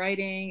off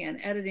writing and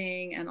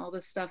editing and all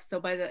this stuff.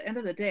 So by the end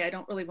of the day, I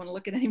don't really want to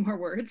look at any more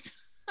words.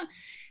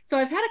 So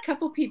I've had a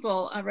couple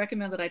people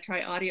recommend that I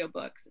try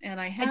audiobooks,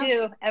 and I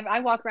do. I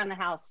walk around the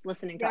house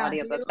listening to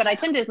audiobooks, but I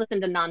tend to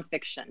listen to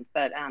nonfiction.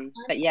 But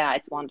yeah,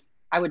 it's one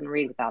I wouldn't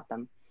read without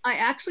them. I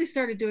actually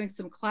started doing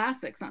some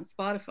classics on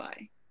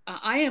Spotify.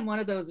 I am one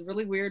of those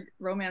really weird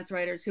romance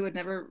writers who had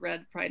never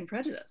read Pride and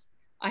Prejudice.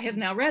 I have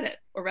now read it,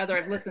 or rather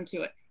I've listened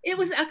to it. It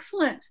was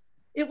excellent.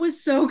 It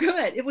was so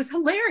good. It was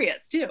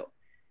hilarious too.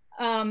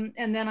 And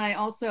then I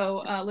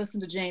also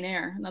listened to Jane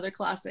Eyre, another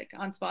classic,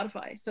 on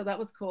Spotify. So that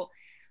was cool.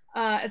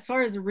 As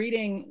far as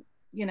reading,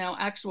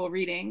 actual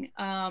reading,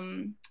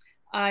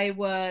 I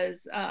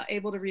was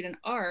able to read an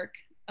arc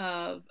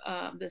of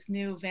this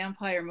new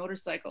vampire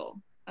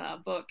motorcycle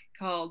book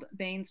called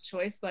Bane's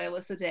Choice by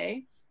Alyssa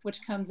Day,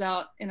 which comes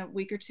out in a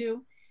week or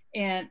two,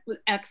 and was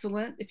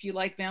excellent. If you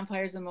like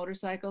vampires and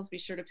motorcycles, be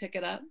sure to pick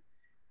it up.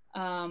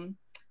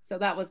 So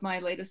that was my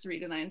latest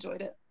read, and I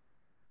enjoyed it.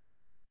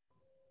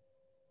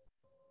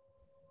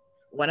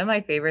 One of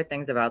my favorite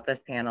things about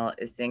this panel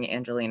is seeing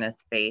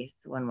Angelina's face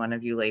when one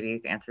of you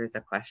ladies answers a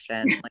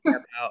question like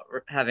about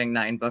having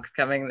 9 books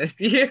coming this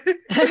year.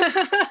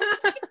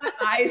 My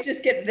eyes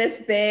just get this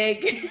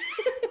big.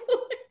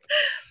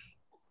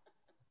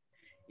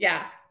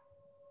 Yeah.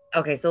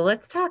 Okay, so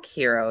let's talk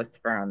heroes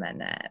for a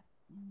minute.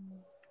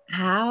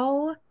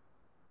 How?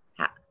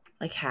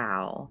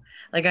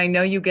 Like, I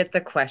know you get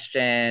the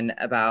question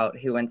about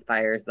who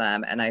inspires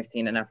them, and I've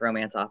seen enough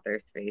romance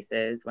authors'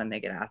 faces when they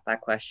get asked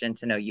that question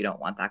to know you don't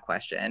want that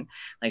question.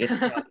 Like, it's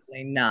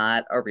probably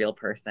not a real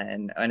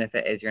person, and if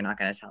it is, you're not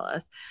going to tell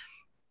us.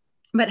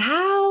 But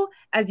how,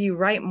 as you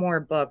write more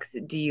books,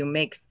 do you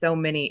make so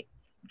many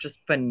just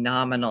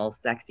phenomenal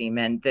sexy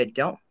men that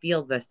don't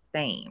feel the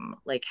same?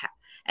 Like,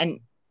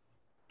 and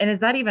is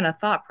that even a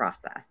thought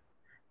process?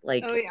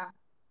 Like, oh yeah.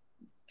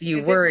 Do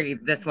you worry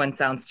this one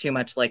sounds too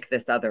much like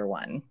this other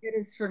one? It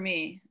is for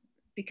me,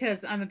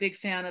 because I'm a big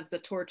fan of the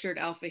tortured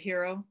alpha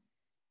hero,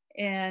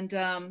 and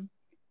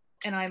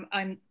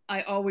I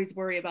always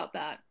worry about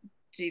that.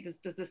 Gee, does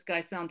this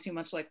guy sound too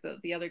much like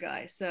the other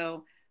guy?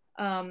 So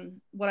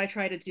what I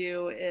try to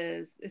do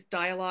is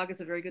dialogue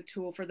is a very good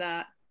tool for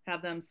that.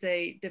 Have them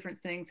say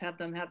different things, have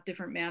them have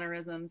different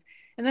mannerisms,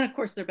 and then of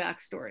course their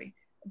backstory.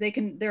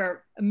 There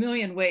are a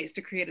million ways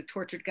to create a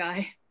tortured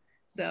guy,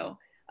 so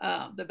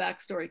the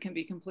backstory can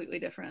be completely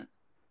different.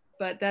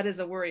 But that is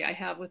a worry I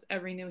have with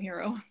every new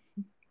hero.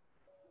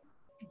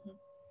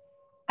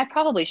 I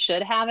probably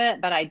should have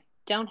it, but I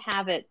don't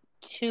have it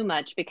too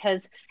much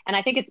because, and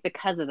I think it's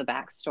because of the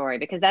backstory,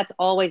 because that's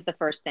always the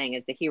first thing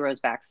is the hero's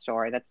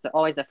backstory. That's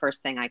always the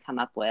first thing I come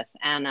up with.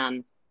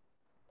 And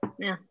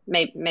yeah,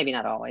 maybe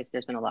not always.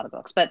 There's been a lot of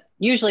books, but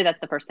usually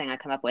that's the first thing I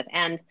come up with.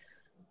 And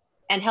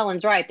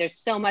Helen's right. There's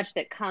so much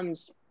that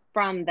comes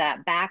from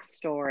that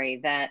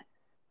backstory that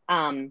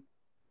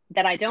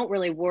that I don't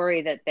really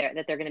worry that they're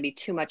going to be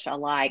too much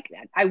alike.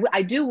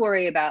 I do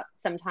worry about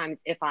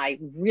sometimes if I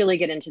really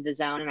get into the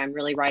zone and I'm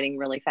really writing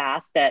really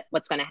fast, that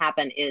what's going to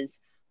happen is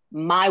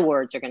my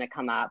words are going to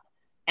come up,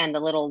 and the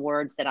little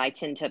words that I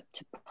tend to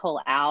pull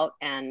out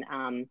and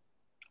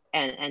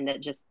that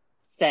just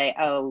say,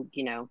 oh,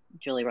 you know,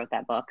 Julie wrote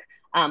that book,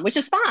 which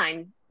is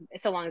fine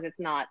so long as it's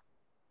not,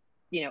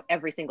 you know,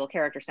 every single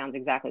character sounds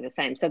exactly the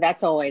same. So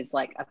that's always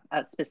like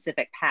a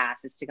specific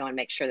pass, is to go and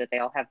make sure that they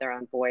all have their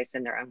own voice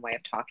and their own way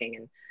of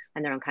talking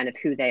and their own kind of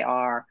who they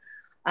are.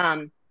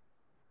 But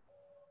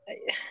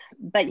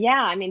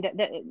yeah, I mean,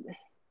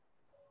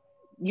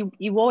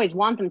 you always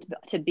want them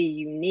to be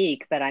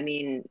unique, but I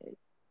mean,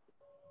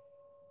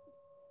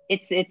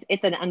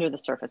 it's an under the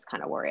surface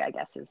kind of worry, I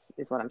guess,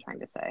 is what I'm trying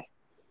to say.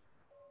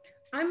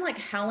 I'm like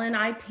Helen,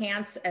 I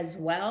pants as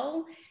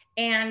well.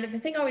 And the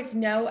thing I always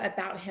know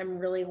about him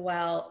really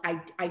well,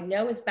 I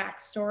know his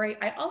backstory.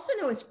 I also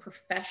know his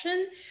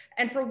profession.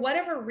 And for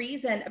whatever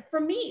reason, for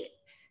me,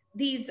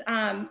 these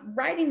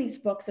writing these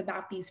books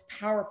about these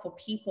powerful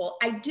people,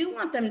 I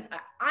want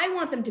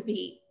them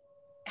to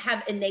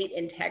have innate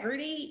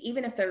integrity,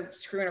 even if they're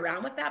screwing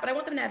around with that, but I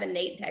want them to have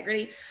innate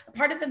integrity. A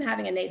part of them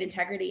having innate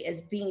integrity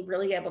is being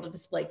really able to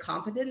display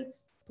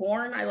competence.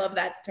 Porn, I love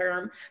that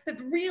term, but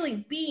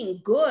really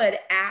being good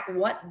at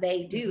what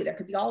they do. There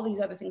could be all these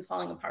other things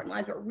falling apart in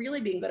lives, but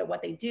really being good at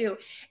what they do.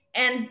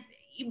 And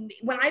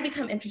when I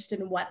become interested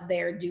in what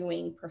they're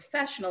doing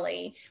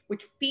professionally,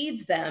 which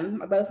feeds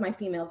them, both my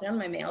females and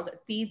my males,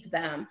 it feeds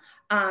them,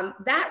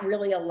 that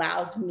really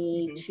allows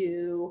me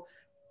to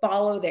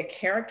follow their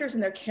characters,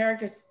 and their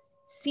characters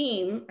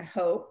seem, I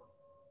hope,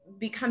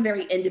 become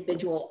very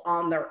individual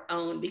on their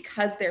own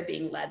because they're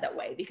being led that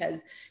way.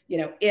 Because, you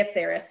know, if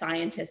they're a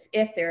scientist,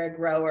 if they're a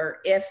grower,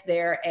 if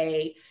they're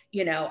a,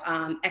 you know,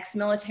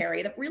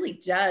 ex-military, that really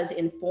does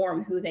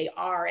inform who they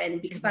are.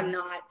 And because I'm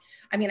not,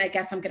 I mean, I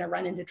guess I'm going to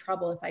run into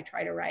trouble if I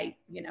try to write,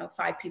 you know,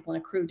 5 people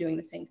in a crew doing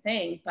the same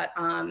thing. But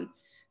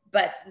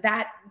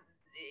that,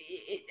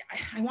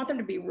 I want them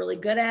to be really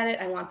good at it.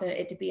 I want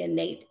it to be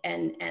innate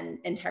and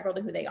integral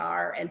to who they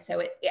are. And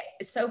so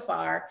so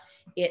far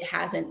it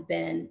hasn't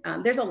been,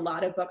 there's a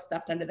lot of books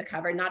stuffed under the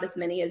cover, not as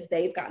many as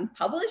they've gotten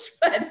published,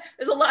 but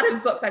there's a lot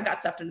of books I've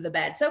got stuffed under the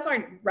bed. So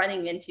far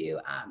running into,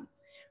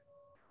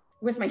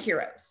 with my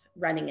heroes,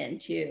 running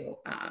into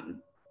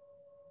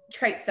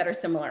traits that are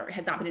similar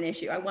has not been an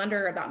issue. I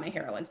wonder about my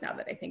heroines now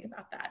that I think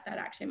about that. That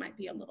actually might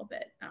be a little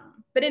bit,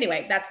 but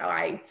anyway, that's how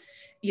I,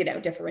 you know,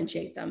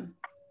 differentiate them.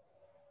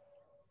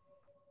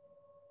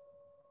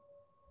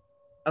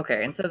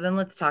 Okay, and so then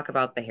let's talk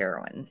about the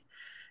heroines,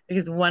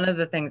 because one of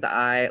the things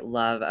I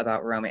love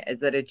about romance is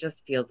that it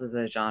just feels as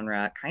a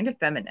genre kind of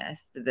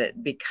feminist,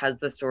 that because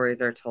the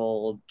stories are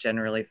told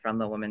generally from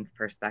the woman's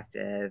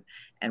perspective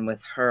and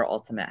with her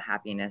ultimate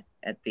happiness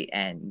at the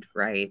end,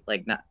 right?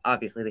 Like, not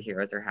obviously the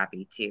heroes are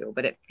happy too,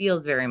 but it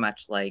feels very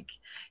much like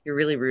you're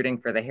really rooting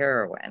for the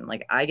heroine.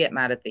 Like, I get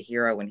mad at the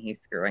hero when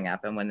he's screwing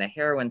up, and when the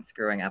heroine's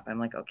screwing up, I'm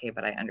like, okay,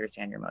 but I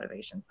understand your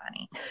motivations,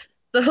 honey.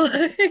 So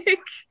like,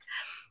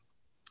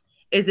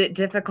 is it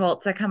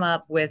difficult to come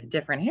up with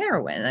different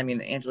heroines? I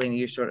mean, Angelina,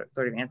 you sort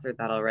of answered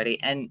that already.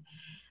 And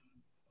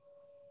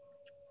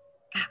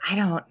I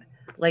don't,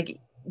 like,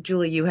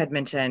 Julie, you had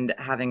mentioned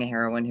having a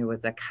heroine who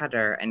was a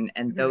cutter and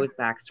those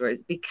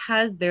backstories,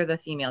 because they're the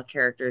female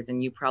characters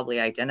and you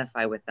probably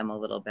identify with them a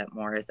little bit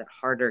more. Is it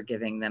harder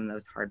giving them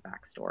those hard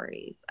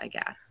backstories, I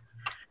guess?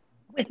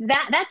 With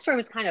that story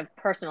was kind of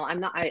personal.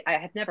 I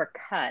have never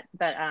cut,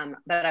 but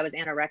I was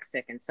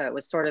anorexic. And so it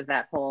was sort of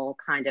that whole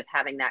kind of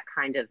having that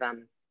kind of,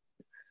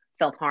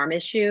 self-harm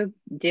issue,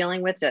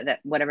 dealing with that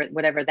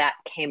whatever that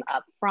came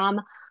up from.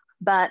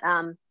 But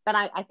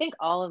I think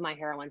all of my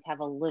heroines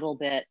have a little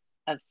bit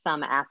of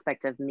some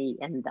aspect of me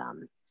in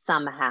them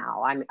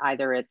somehow. I'm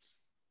either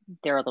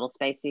they're a little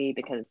spacey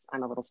because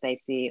I'm a little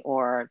spacey,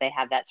 or they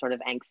have that sort of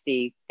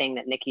angsty thing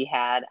that Nikki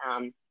had.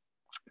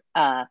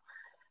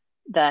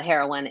 The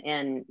heroine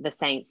in the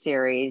Saint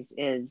series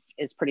is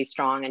pretty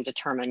strong and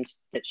determined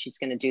that she's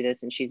going to do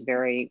this, and she's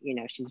very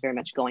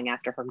much going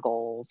after her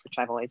goals, which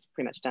I've always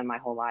pretty much done my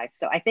whole life.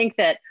 So I think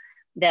that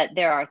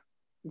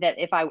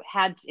if I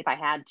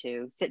had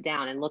to sit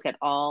down and look at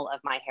all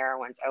of my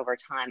heroines over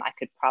time, I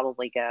could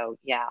probably go,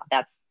 yeah,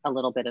 that's a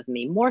little bit of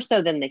me, more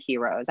so than the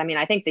heroes. I mean,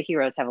 I think the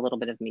heroes have a little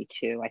bit of me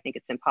too. I think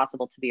it's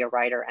impossible to be a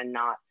writer and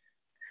not,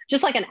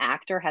 just like an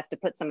actor has to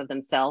put some of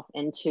themselves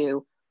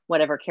into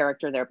whatever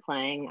character they're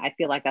playing. I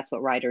feel like that's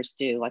what writers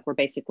do. Like, we're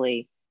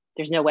basically,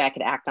 there's no way I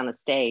could act on a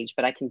stage,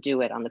 but I can do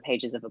it on the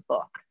pages of a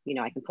book. You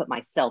know, I can put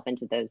myself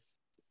into those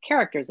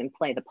characters and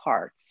play the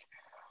parts.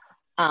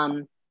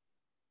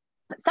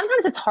 But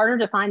sometimes it's harder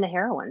to find the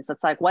heroines.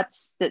 It's like,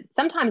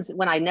 sometimes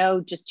when I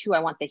know just who I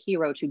want the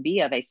hero to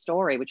be of a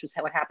story, which was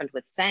what happened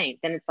with Saint,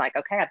 then it's like,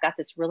 okay, I've got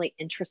this really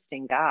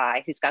interesting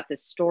guy who's got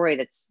this story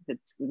that's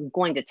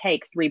going to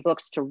take 3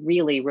 books to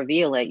really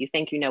reveal it. You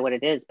think you know what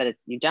it is, but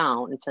you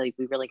don't until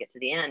we really get to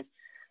the end.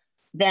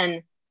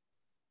 Then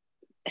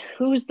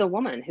who's the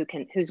woman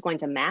who's going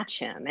to match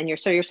him? And you're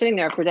sitting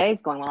there for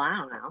days going, well, I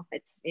don't know.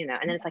 It's, you know,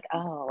 and then it's like,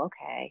 oh,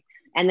 okay.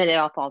 and then it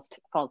all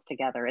falls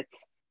together.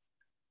 It's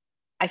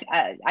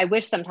I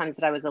wish sometimes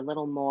that I was a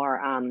little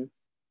more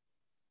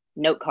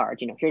note card,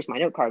 here's my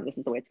note card, this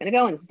is the way it's going to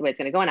go, and this is the way it's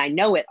going to go, and I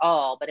know it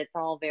all, but it's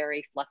all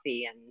very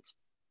fluffy and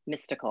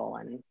mystical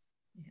and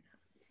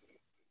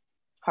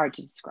hard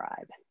to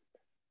describe.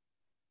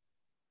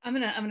 I'm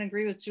gonna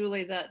agree with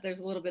Julie that there's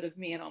a little bit of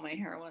me in all my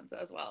heroines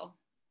as well,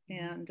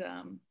 and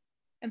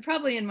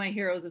probably in my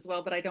heroes as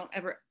well, but I don't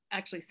ever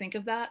actually think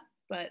of that.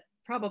 But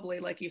probably,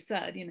 like you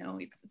said,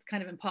 it's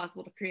kind of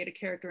impossible to create a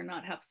character and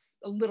not have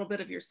a little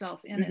bit of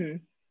yourself in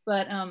it.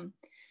 But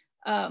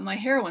my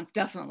heroines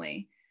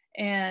definitely,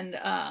 and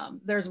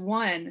there's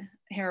one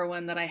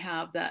heroine that I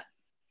have that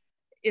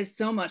is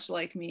so much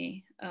like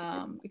me,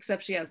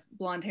 except she has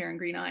blonde hair and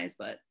green eyes,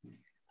 but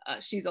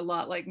she's a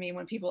lot like me.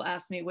 When people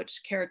ask me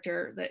which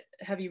character that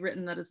have you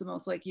written that is the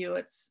most like you,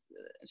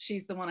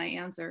 she's the one I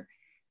answer.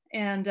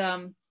 And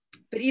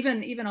but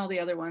even all the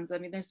other ones, I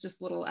mean, there's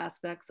just little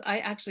aspects. I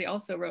actually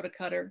also wrote a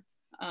cutter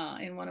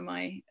in one of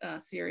my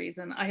series,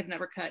 and I have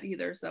never cut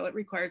either, so it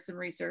required some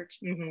research.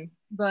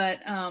 But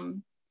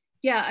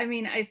yeah, I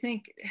mean, I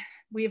think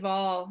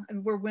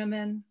we're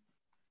women.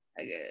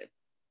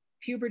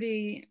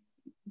 Puberty,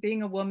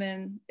 being a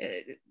woman,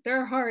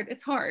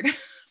 it's hard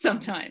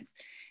sometimes.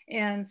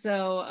 And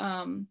so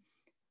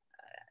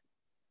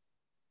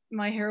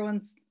my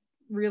heroines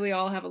really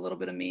all have a little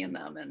bit of me in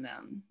them, and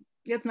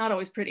it's not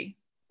always pretty,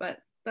 but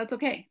that's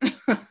okay.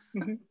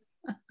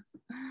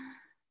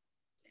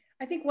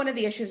 I think one of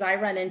the issues I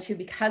run into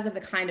because of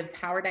the kind of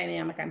power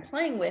dynamic I'm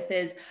playing with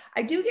is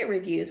I do get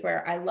reviews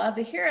where I love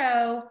the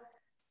hero,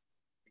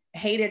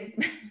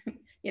 hated,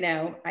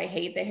 I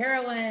hate the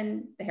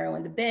heroine's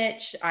a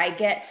bitch.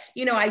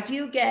 I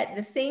do get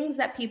the things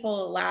that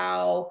people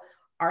allow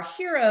our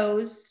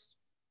heroes,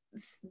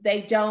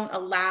 they don't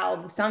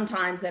allow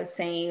sometimes those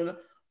same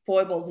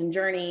foibles and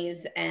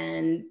journeys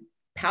and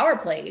power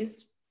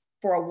plays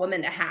for a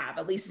woman to have.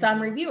 At least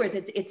some reviewers,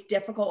 it's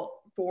difficult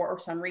or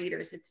some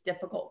readers, it's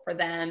difficult for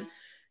them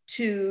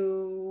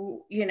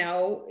to,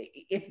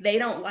 if they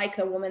don't like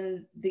the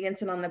woman, the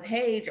instant on the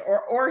page,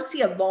 or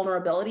see a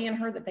vulnerability in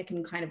her that they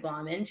can kind of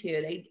bomb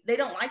into, they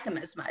don't like them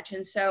as much.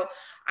 And so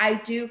I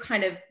do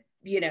kind of,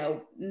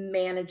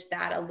 manage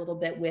that a little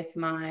bit with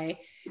my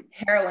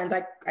heroines.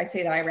 I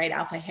say that I write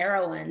alpha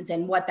heroines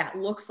and what that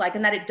looks like,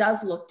 and that it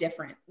does look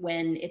different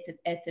when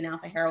it's an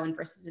alpha heroine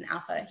versus an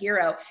alpha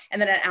hero,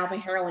 and that an alpha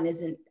heroine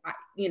isn't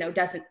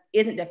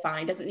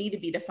defined, doesn't need to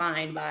be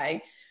defined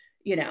by,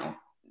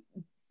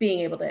 being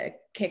able to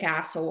kick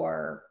ass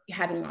or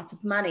having lots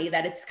of money,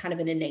 that it's kind of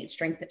an innate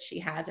strength that she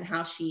has and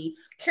how she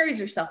carries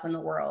herself in the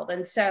world.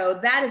 And so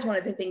that is one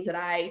of the things that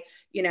I,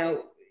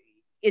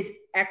 is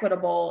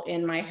equitable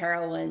in my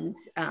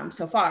heroines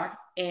so far,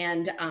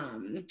 and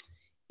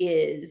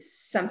is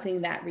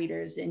something that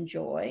readers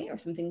enjoy, or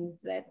some things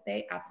that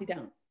they absolutely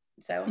don't.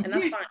 So, and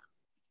that's fine,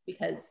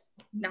 because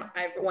not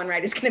one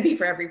writer is going to be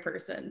for every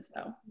person.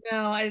 So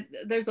no,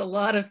 there's a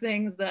lot of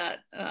things that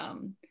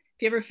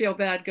if you ever feel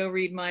bad, go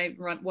read my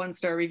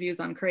 1-star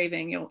reviews on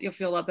Craving. You'll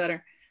feel a lot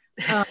better.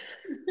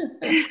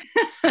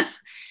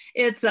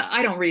 It's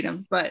I don't read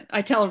them, but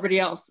I tell everybody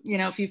else,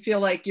 if you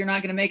feel like you're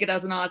not going to make it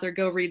as an author,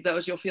 go read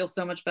those. You'll feel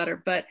so much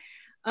better. But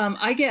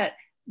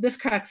this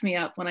cracks me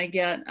up when I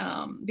get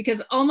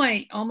because all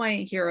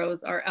my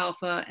heroes are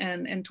alpha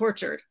and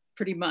tortured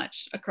pretty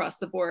much across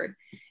the board,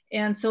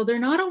 and so they're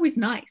not always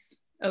nice.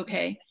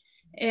 Okay.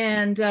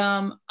 And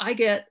I'll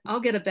get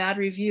a bad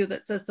review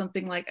that says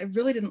something like, I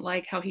really didn't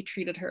like how he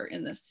treated her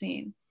in this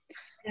scene,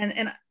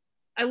 and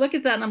I look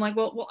at that and I'm like,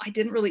 well, I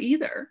didn't really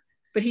either,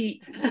 but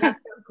he has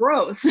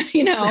growth,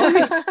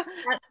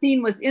 that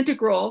scene was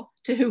integral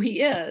to who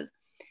he is.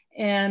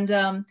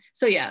 And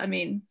so, yeah, I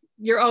mean,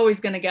 you're always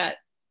going to get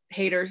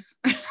haters.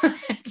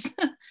 It's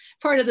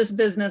part of this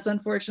business,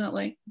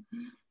 unfortunately.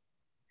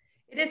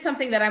 It is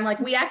something that I'm like,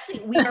 we are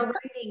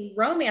writing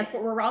romance,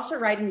 but we're also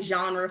writing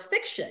genre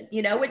fiction,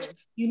 which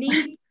you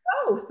need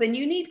both, and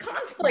you need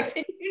conflict,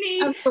 and you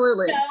need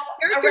absolutely.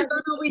 Characters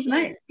aren't always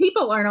nice.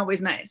 People aren't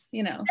always nice,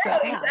 So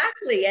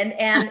exactly, and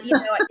it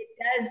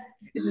does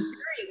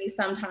infuriate me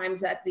sometimes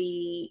that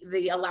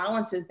the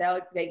allowances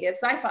they give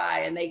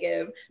sci-fi and they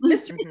give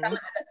mystery.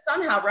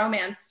 Somehow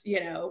romance,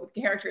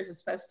 characters is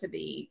supposed to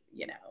be,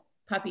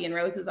 puppy and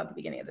roses at the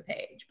beginning of the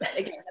page, but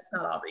again, that's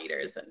not all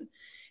readers, and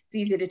it's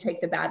easy to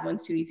take the bad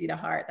ones too easy to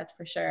heart. That's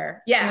for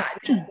sure. Yeah,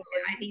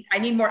 I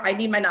need more. I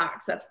need my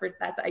knocks. That's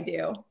I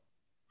do.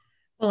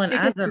 Well, and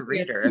as a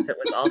reader, if it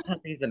was all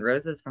puppies and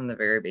roses from the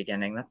very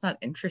beginning, that's not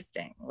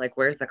interesting. Like,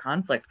 where's the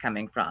conflict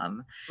coming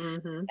from?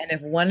 And if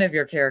one of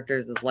your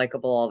characters is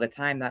likable all the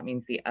time, that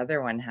means the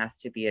other one has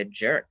to be a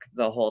jerk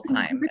the whole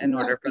time in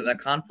order for the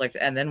conflict.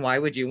 And then why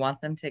would you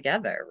want them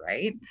together,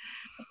 right?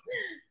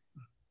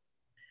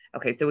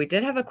 Okay, so we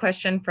did have a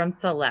question from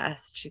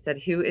Celeste. She said,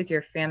 who is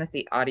your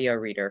fantasy audio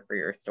reader for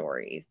your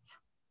stories?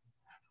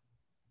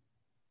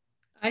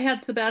 I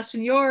had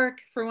Sebastian York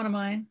for one of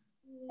mine.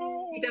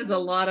 He does a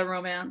lot of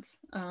romance.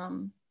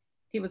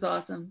 He was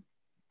awesome.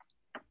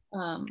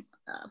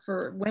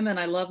 For women,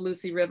 I love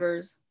Lucy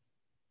Rivers.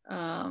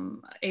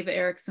 Ava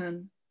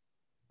Erickson.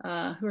 Who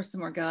are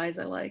some more guys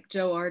I like?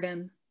 Joe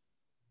Arden.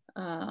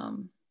 I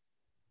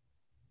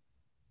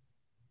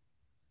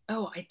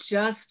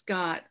just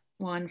got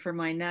one for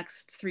my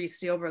next 3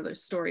 Steele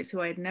Brothers stories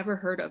who I had never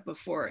heard of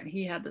before, and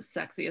he had the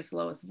sexiest,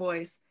 lowest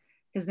voice.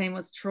 His name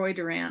was Troy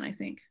Duran, I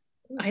think.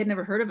 I had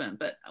never heard of him,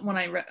 but when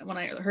I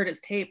heard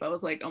his tape, I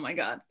was like, oh my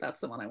God, that's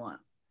the one I want.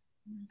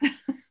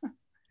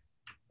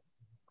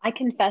 I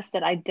confess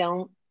that I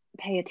don't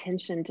pay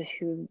attention to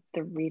who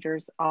the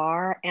readers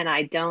are, and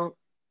I don't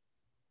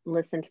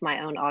listen to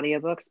my own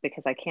audiobooks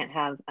because I can't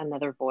have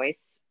another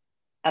voice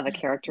of a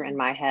character in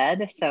my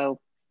head. So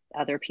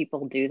other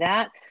people do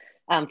that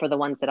for the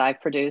ones that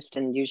I've produced,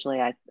 and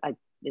usually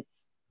it's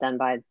done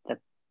by the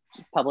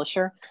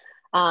publisher.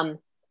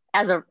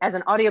 As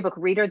an audiobook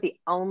reader,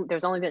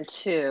 there's only been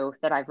 2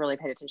 that I've really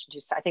paid attention to.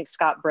 So I think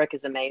Scott Brick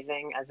is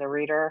amazing as a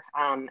reader.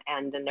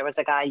 And then there was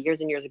a guy years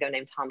and years ago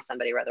named Tom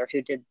somebody or other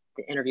who did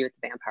the interview with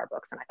the vampire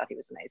books, and I thought he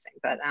was amazing.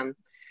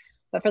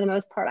 But for the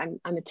most part,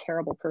 I'm a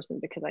terrible person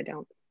because I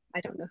don't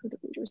know who the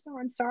readers are.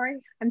 I'm sorry.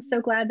 I'm so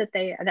glad that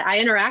I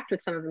interact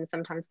with some of them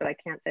sometimes, but I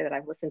can't say that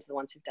I've listened to the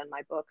ones who've done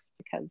my books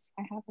because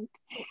I haven't.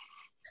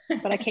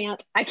 But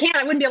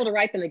I wouldn't be able to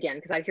write them again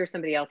because I hear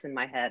somebody else in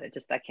my head.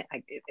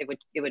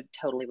 It would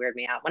totally weird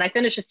me out. When I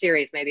finish a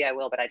series, maybe I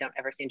will, but I don't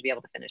ever seem to be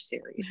able to finish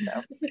series.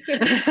 So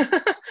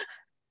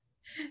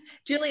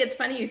Julie, it's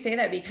funny you say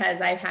that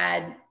because I've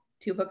had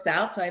 2 books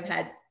out. So I've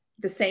had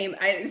the same,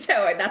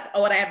 so that's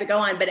what I have to go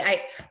on. But her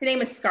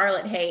name is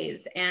Scarlett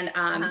Hayes, and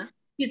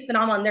she's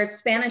phenomenal. And there's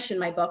Spanish in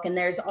my book, and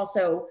there's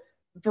also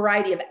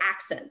variety of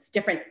accents,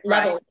 different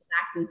levels of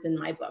accents in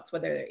my books,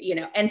 whether,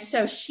 and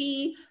so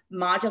she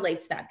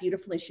modulates that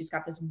beautifully. She's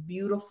got this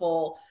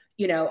beautiful,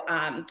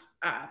 not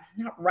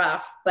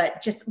rough,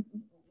 but just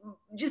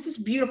this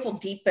beautiful,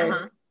 deep,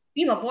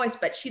 female voice,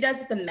 but she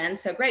does the men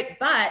so great.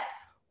 But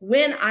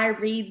when I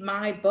read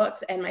my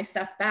books and my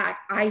stuff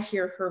back, I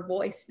hear her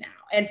voice now.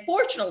 And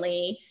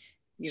fortunately,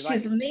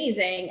 she's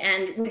amazing.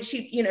 And when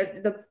she,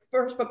 the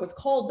first book was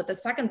cold, but the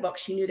second book,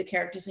 she knew the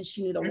characters and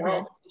she knew the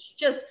world. So she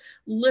just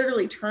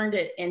literally turned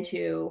it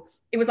into,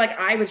 it was like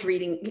I was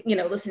reading,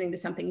 listening to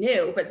something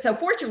new. But so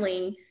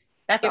fortunately,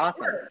 that's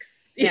awesome.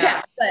 Works.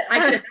 Yeah. But I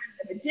could imagine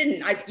if it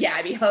didn't,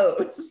 I'd be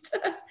hosed.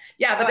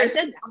 But there's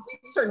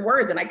certain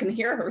words and I can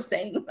hear her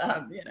saying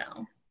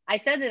them, I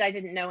said that I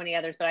didn't know any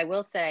others, but I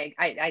will say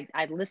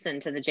I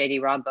listened to the J.D.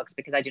 Robb books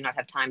because I do not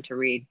have time to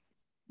read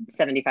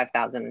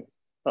 75,000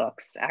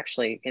 books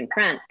actually in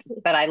print,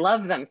 but I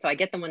love them. So I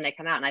get them when they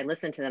come out and I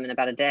listen to them in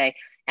about a day.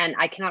 And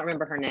I cannot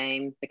remember her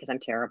name because I'm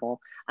terrible.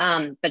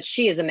 But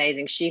she is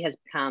amazing. She has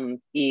become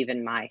Eve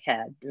in my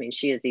head. I mean,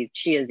 she is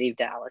Eve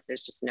Dallas.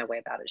 There's just no way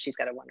about it. She's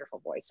got a wonderful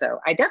voice. So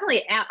I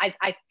definitely am.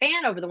 I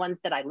fan over the ones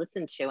that I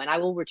listen to, and I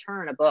will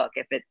return a book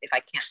if I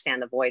can't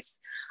stand the voice.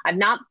 I've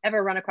not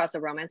ever run across a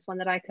romance one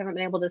that I haven't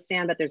been able to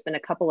stand, but there's been a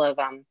couple of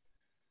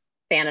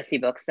fantasy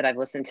books that I've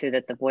listened to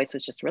that the voice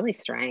was just really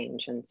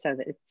strange. And so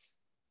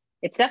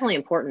it's definitely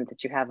important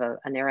that you have a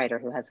narrator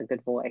who has a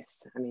good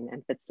voice. I mean,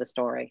 and fits the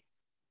story.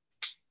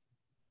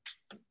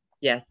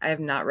 Yes, I have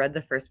not read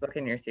the first book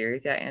in your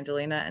series yet,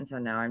 Angelina. And so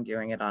now I'm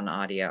doing it on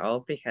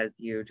audio because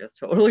you just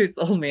totally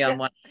sold me on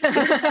one.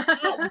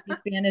 With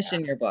Spanish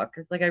in your book.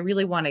 It's like, I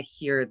really want to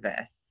hear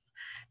this.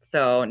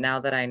 So now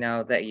that I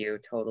know that you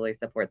totally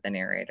support the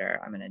narrator,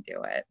 I'm going to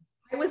do it.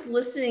 I was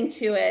listening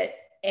to it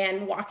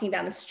and walking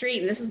down the street,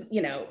 and this is,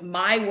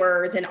 my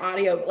words and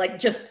audio,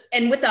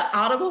 and with the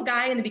Audible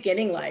guy in the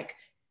beginning,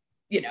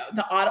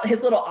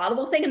 his little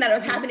Audible thing, and that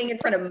was happening in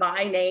front of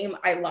my name,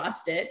 I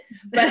lost it.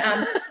 But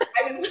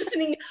I was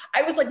listening,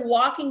 I was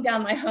walking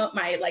down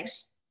my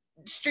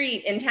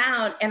street in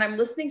town, and I'm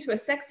listening to a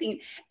sex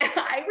scene, and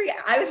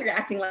I was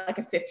reacting like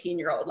a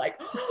 15-year-old,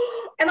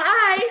 and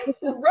I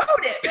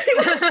wrote it.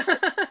 It was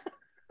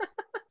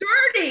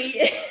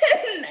dirty,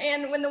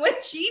 and when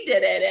she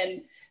did it,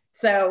 and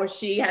so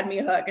she had me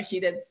hooked, and she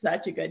did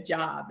such a good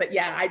job. But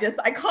yeah,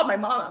 I called my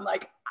mom. I'm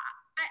like,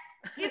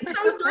 it's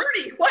so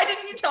dirty. Why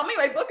didn't you tell me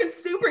my book is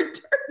super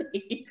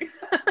dirty?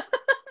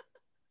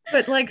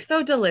 But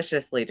so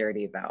deliciously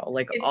dirty though.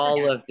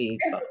 All of these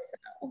books.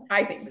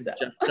 I think so.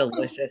 Just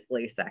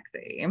deliciously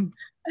sexy.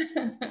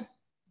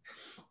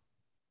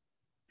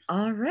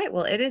 All right.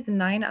 Well, it is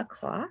 9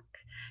 o'clock.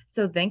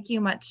 So thank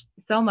you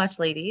so much,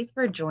 ladies,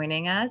 for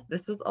joining us.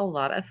 This was a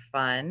lot of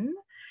fun.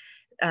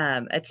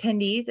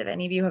 Attendees, if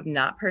any of you have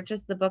not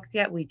purchased the books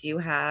yet, we do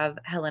have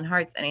Helen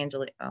Hart's and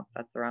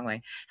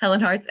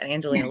Helen Hart's and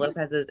Angelina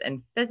Lopez's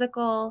in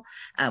physical.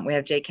 We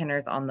have Jay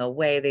Kenner's on the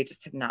way. They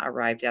just have not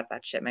arrived yet.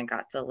 That shipment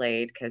got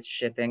delayed because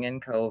shipping and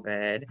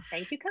COVID.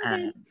 Thank you,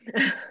 COVID.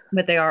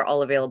 But they are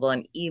all available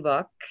in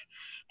ebook.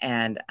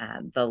 And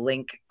the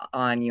link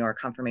on your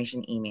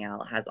confirmation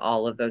email has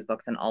all of those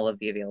books and all of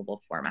the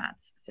available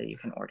formats. So you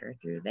can order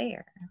through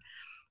there.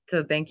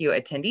 So thank you,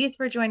 attendees,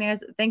 for joining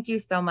us. Thank you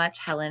so much,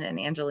 Helen and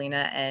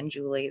Angelina and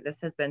Julie. This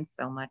has been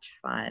so much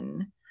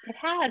fun. It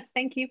has.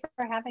 Thank you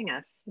for having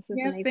us. This is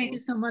amazing. Thank you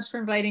so much for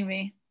inviting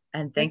me.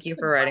 And thank you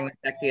for writing the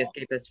sexy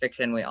escapist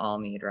fiction we all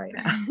need right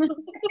now.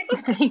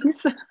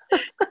 Thanks.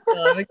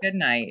 Well, have a good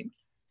night.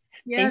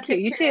 Yeah, Thank you.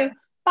 You too.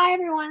 Bye,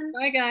 everyone.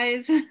 Bye,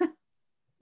 guys.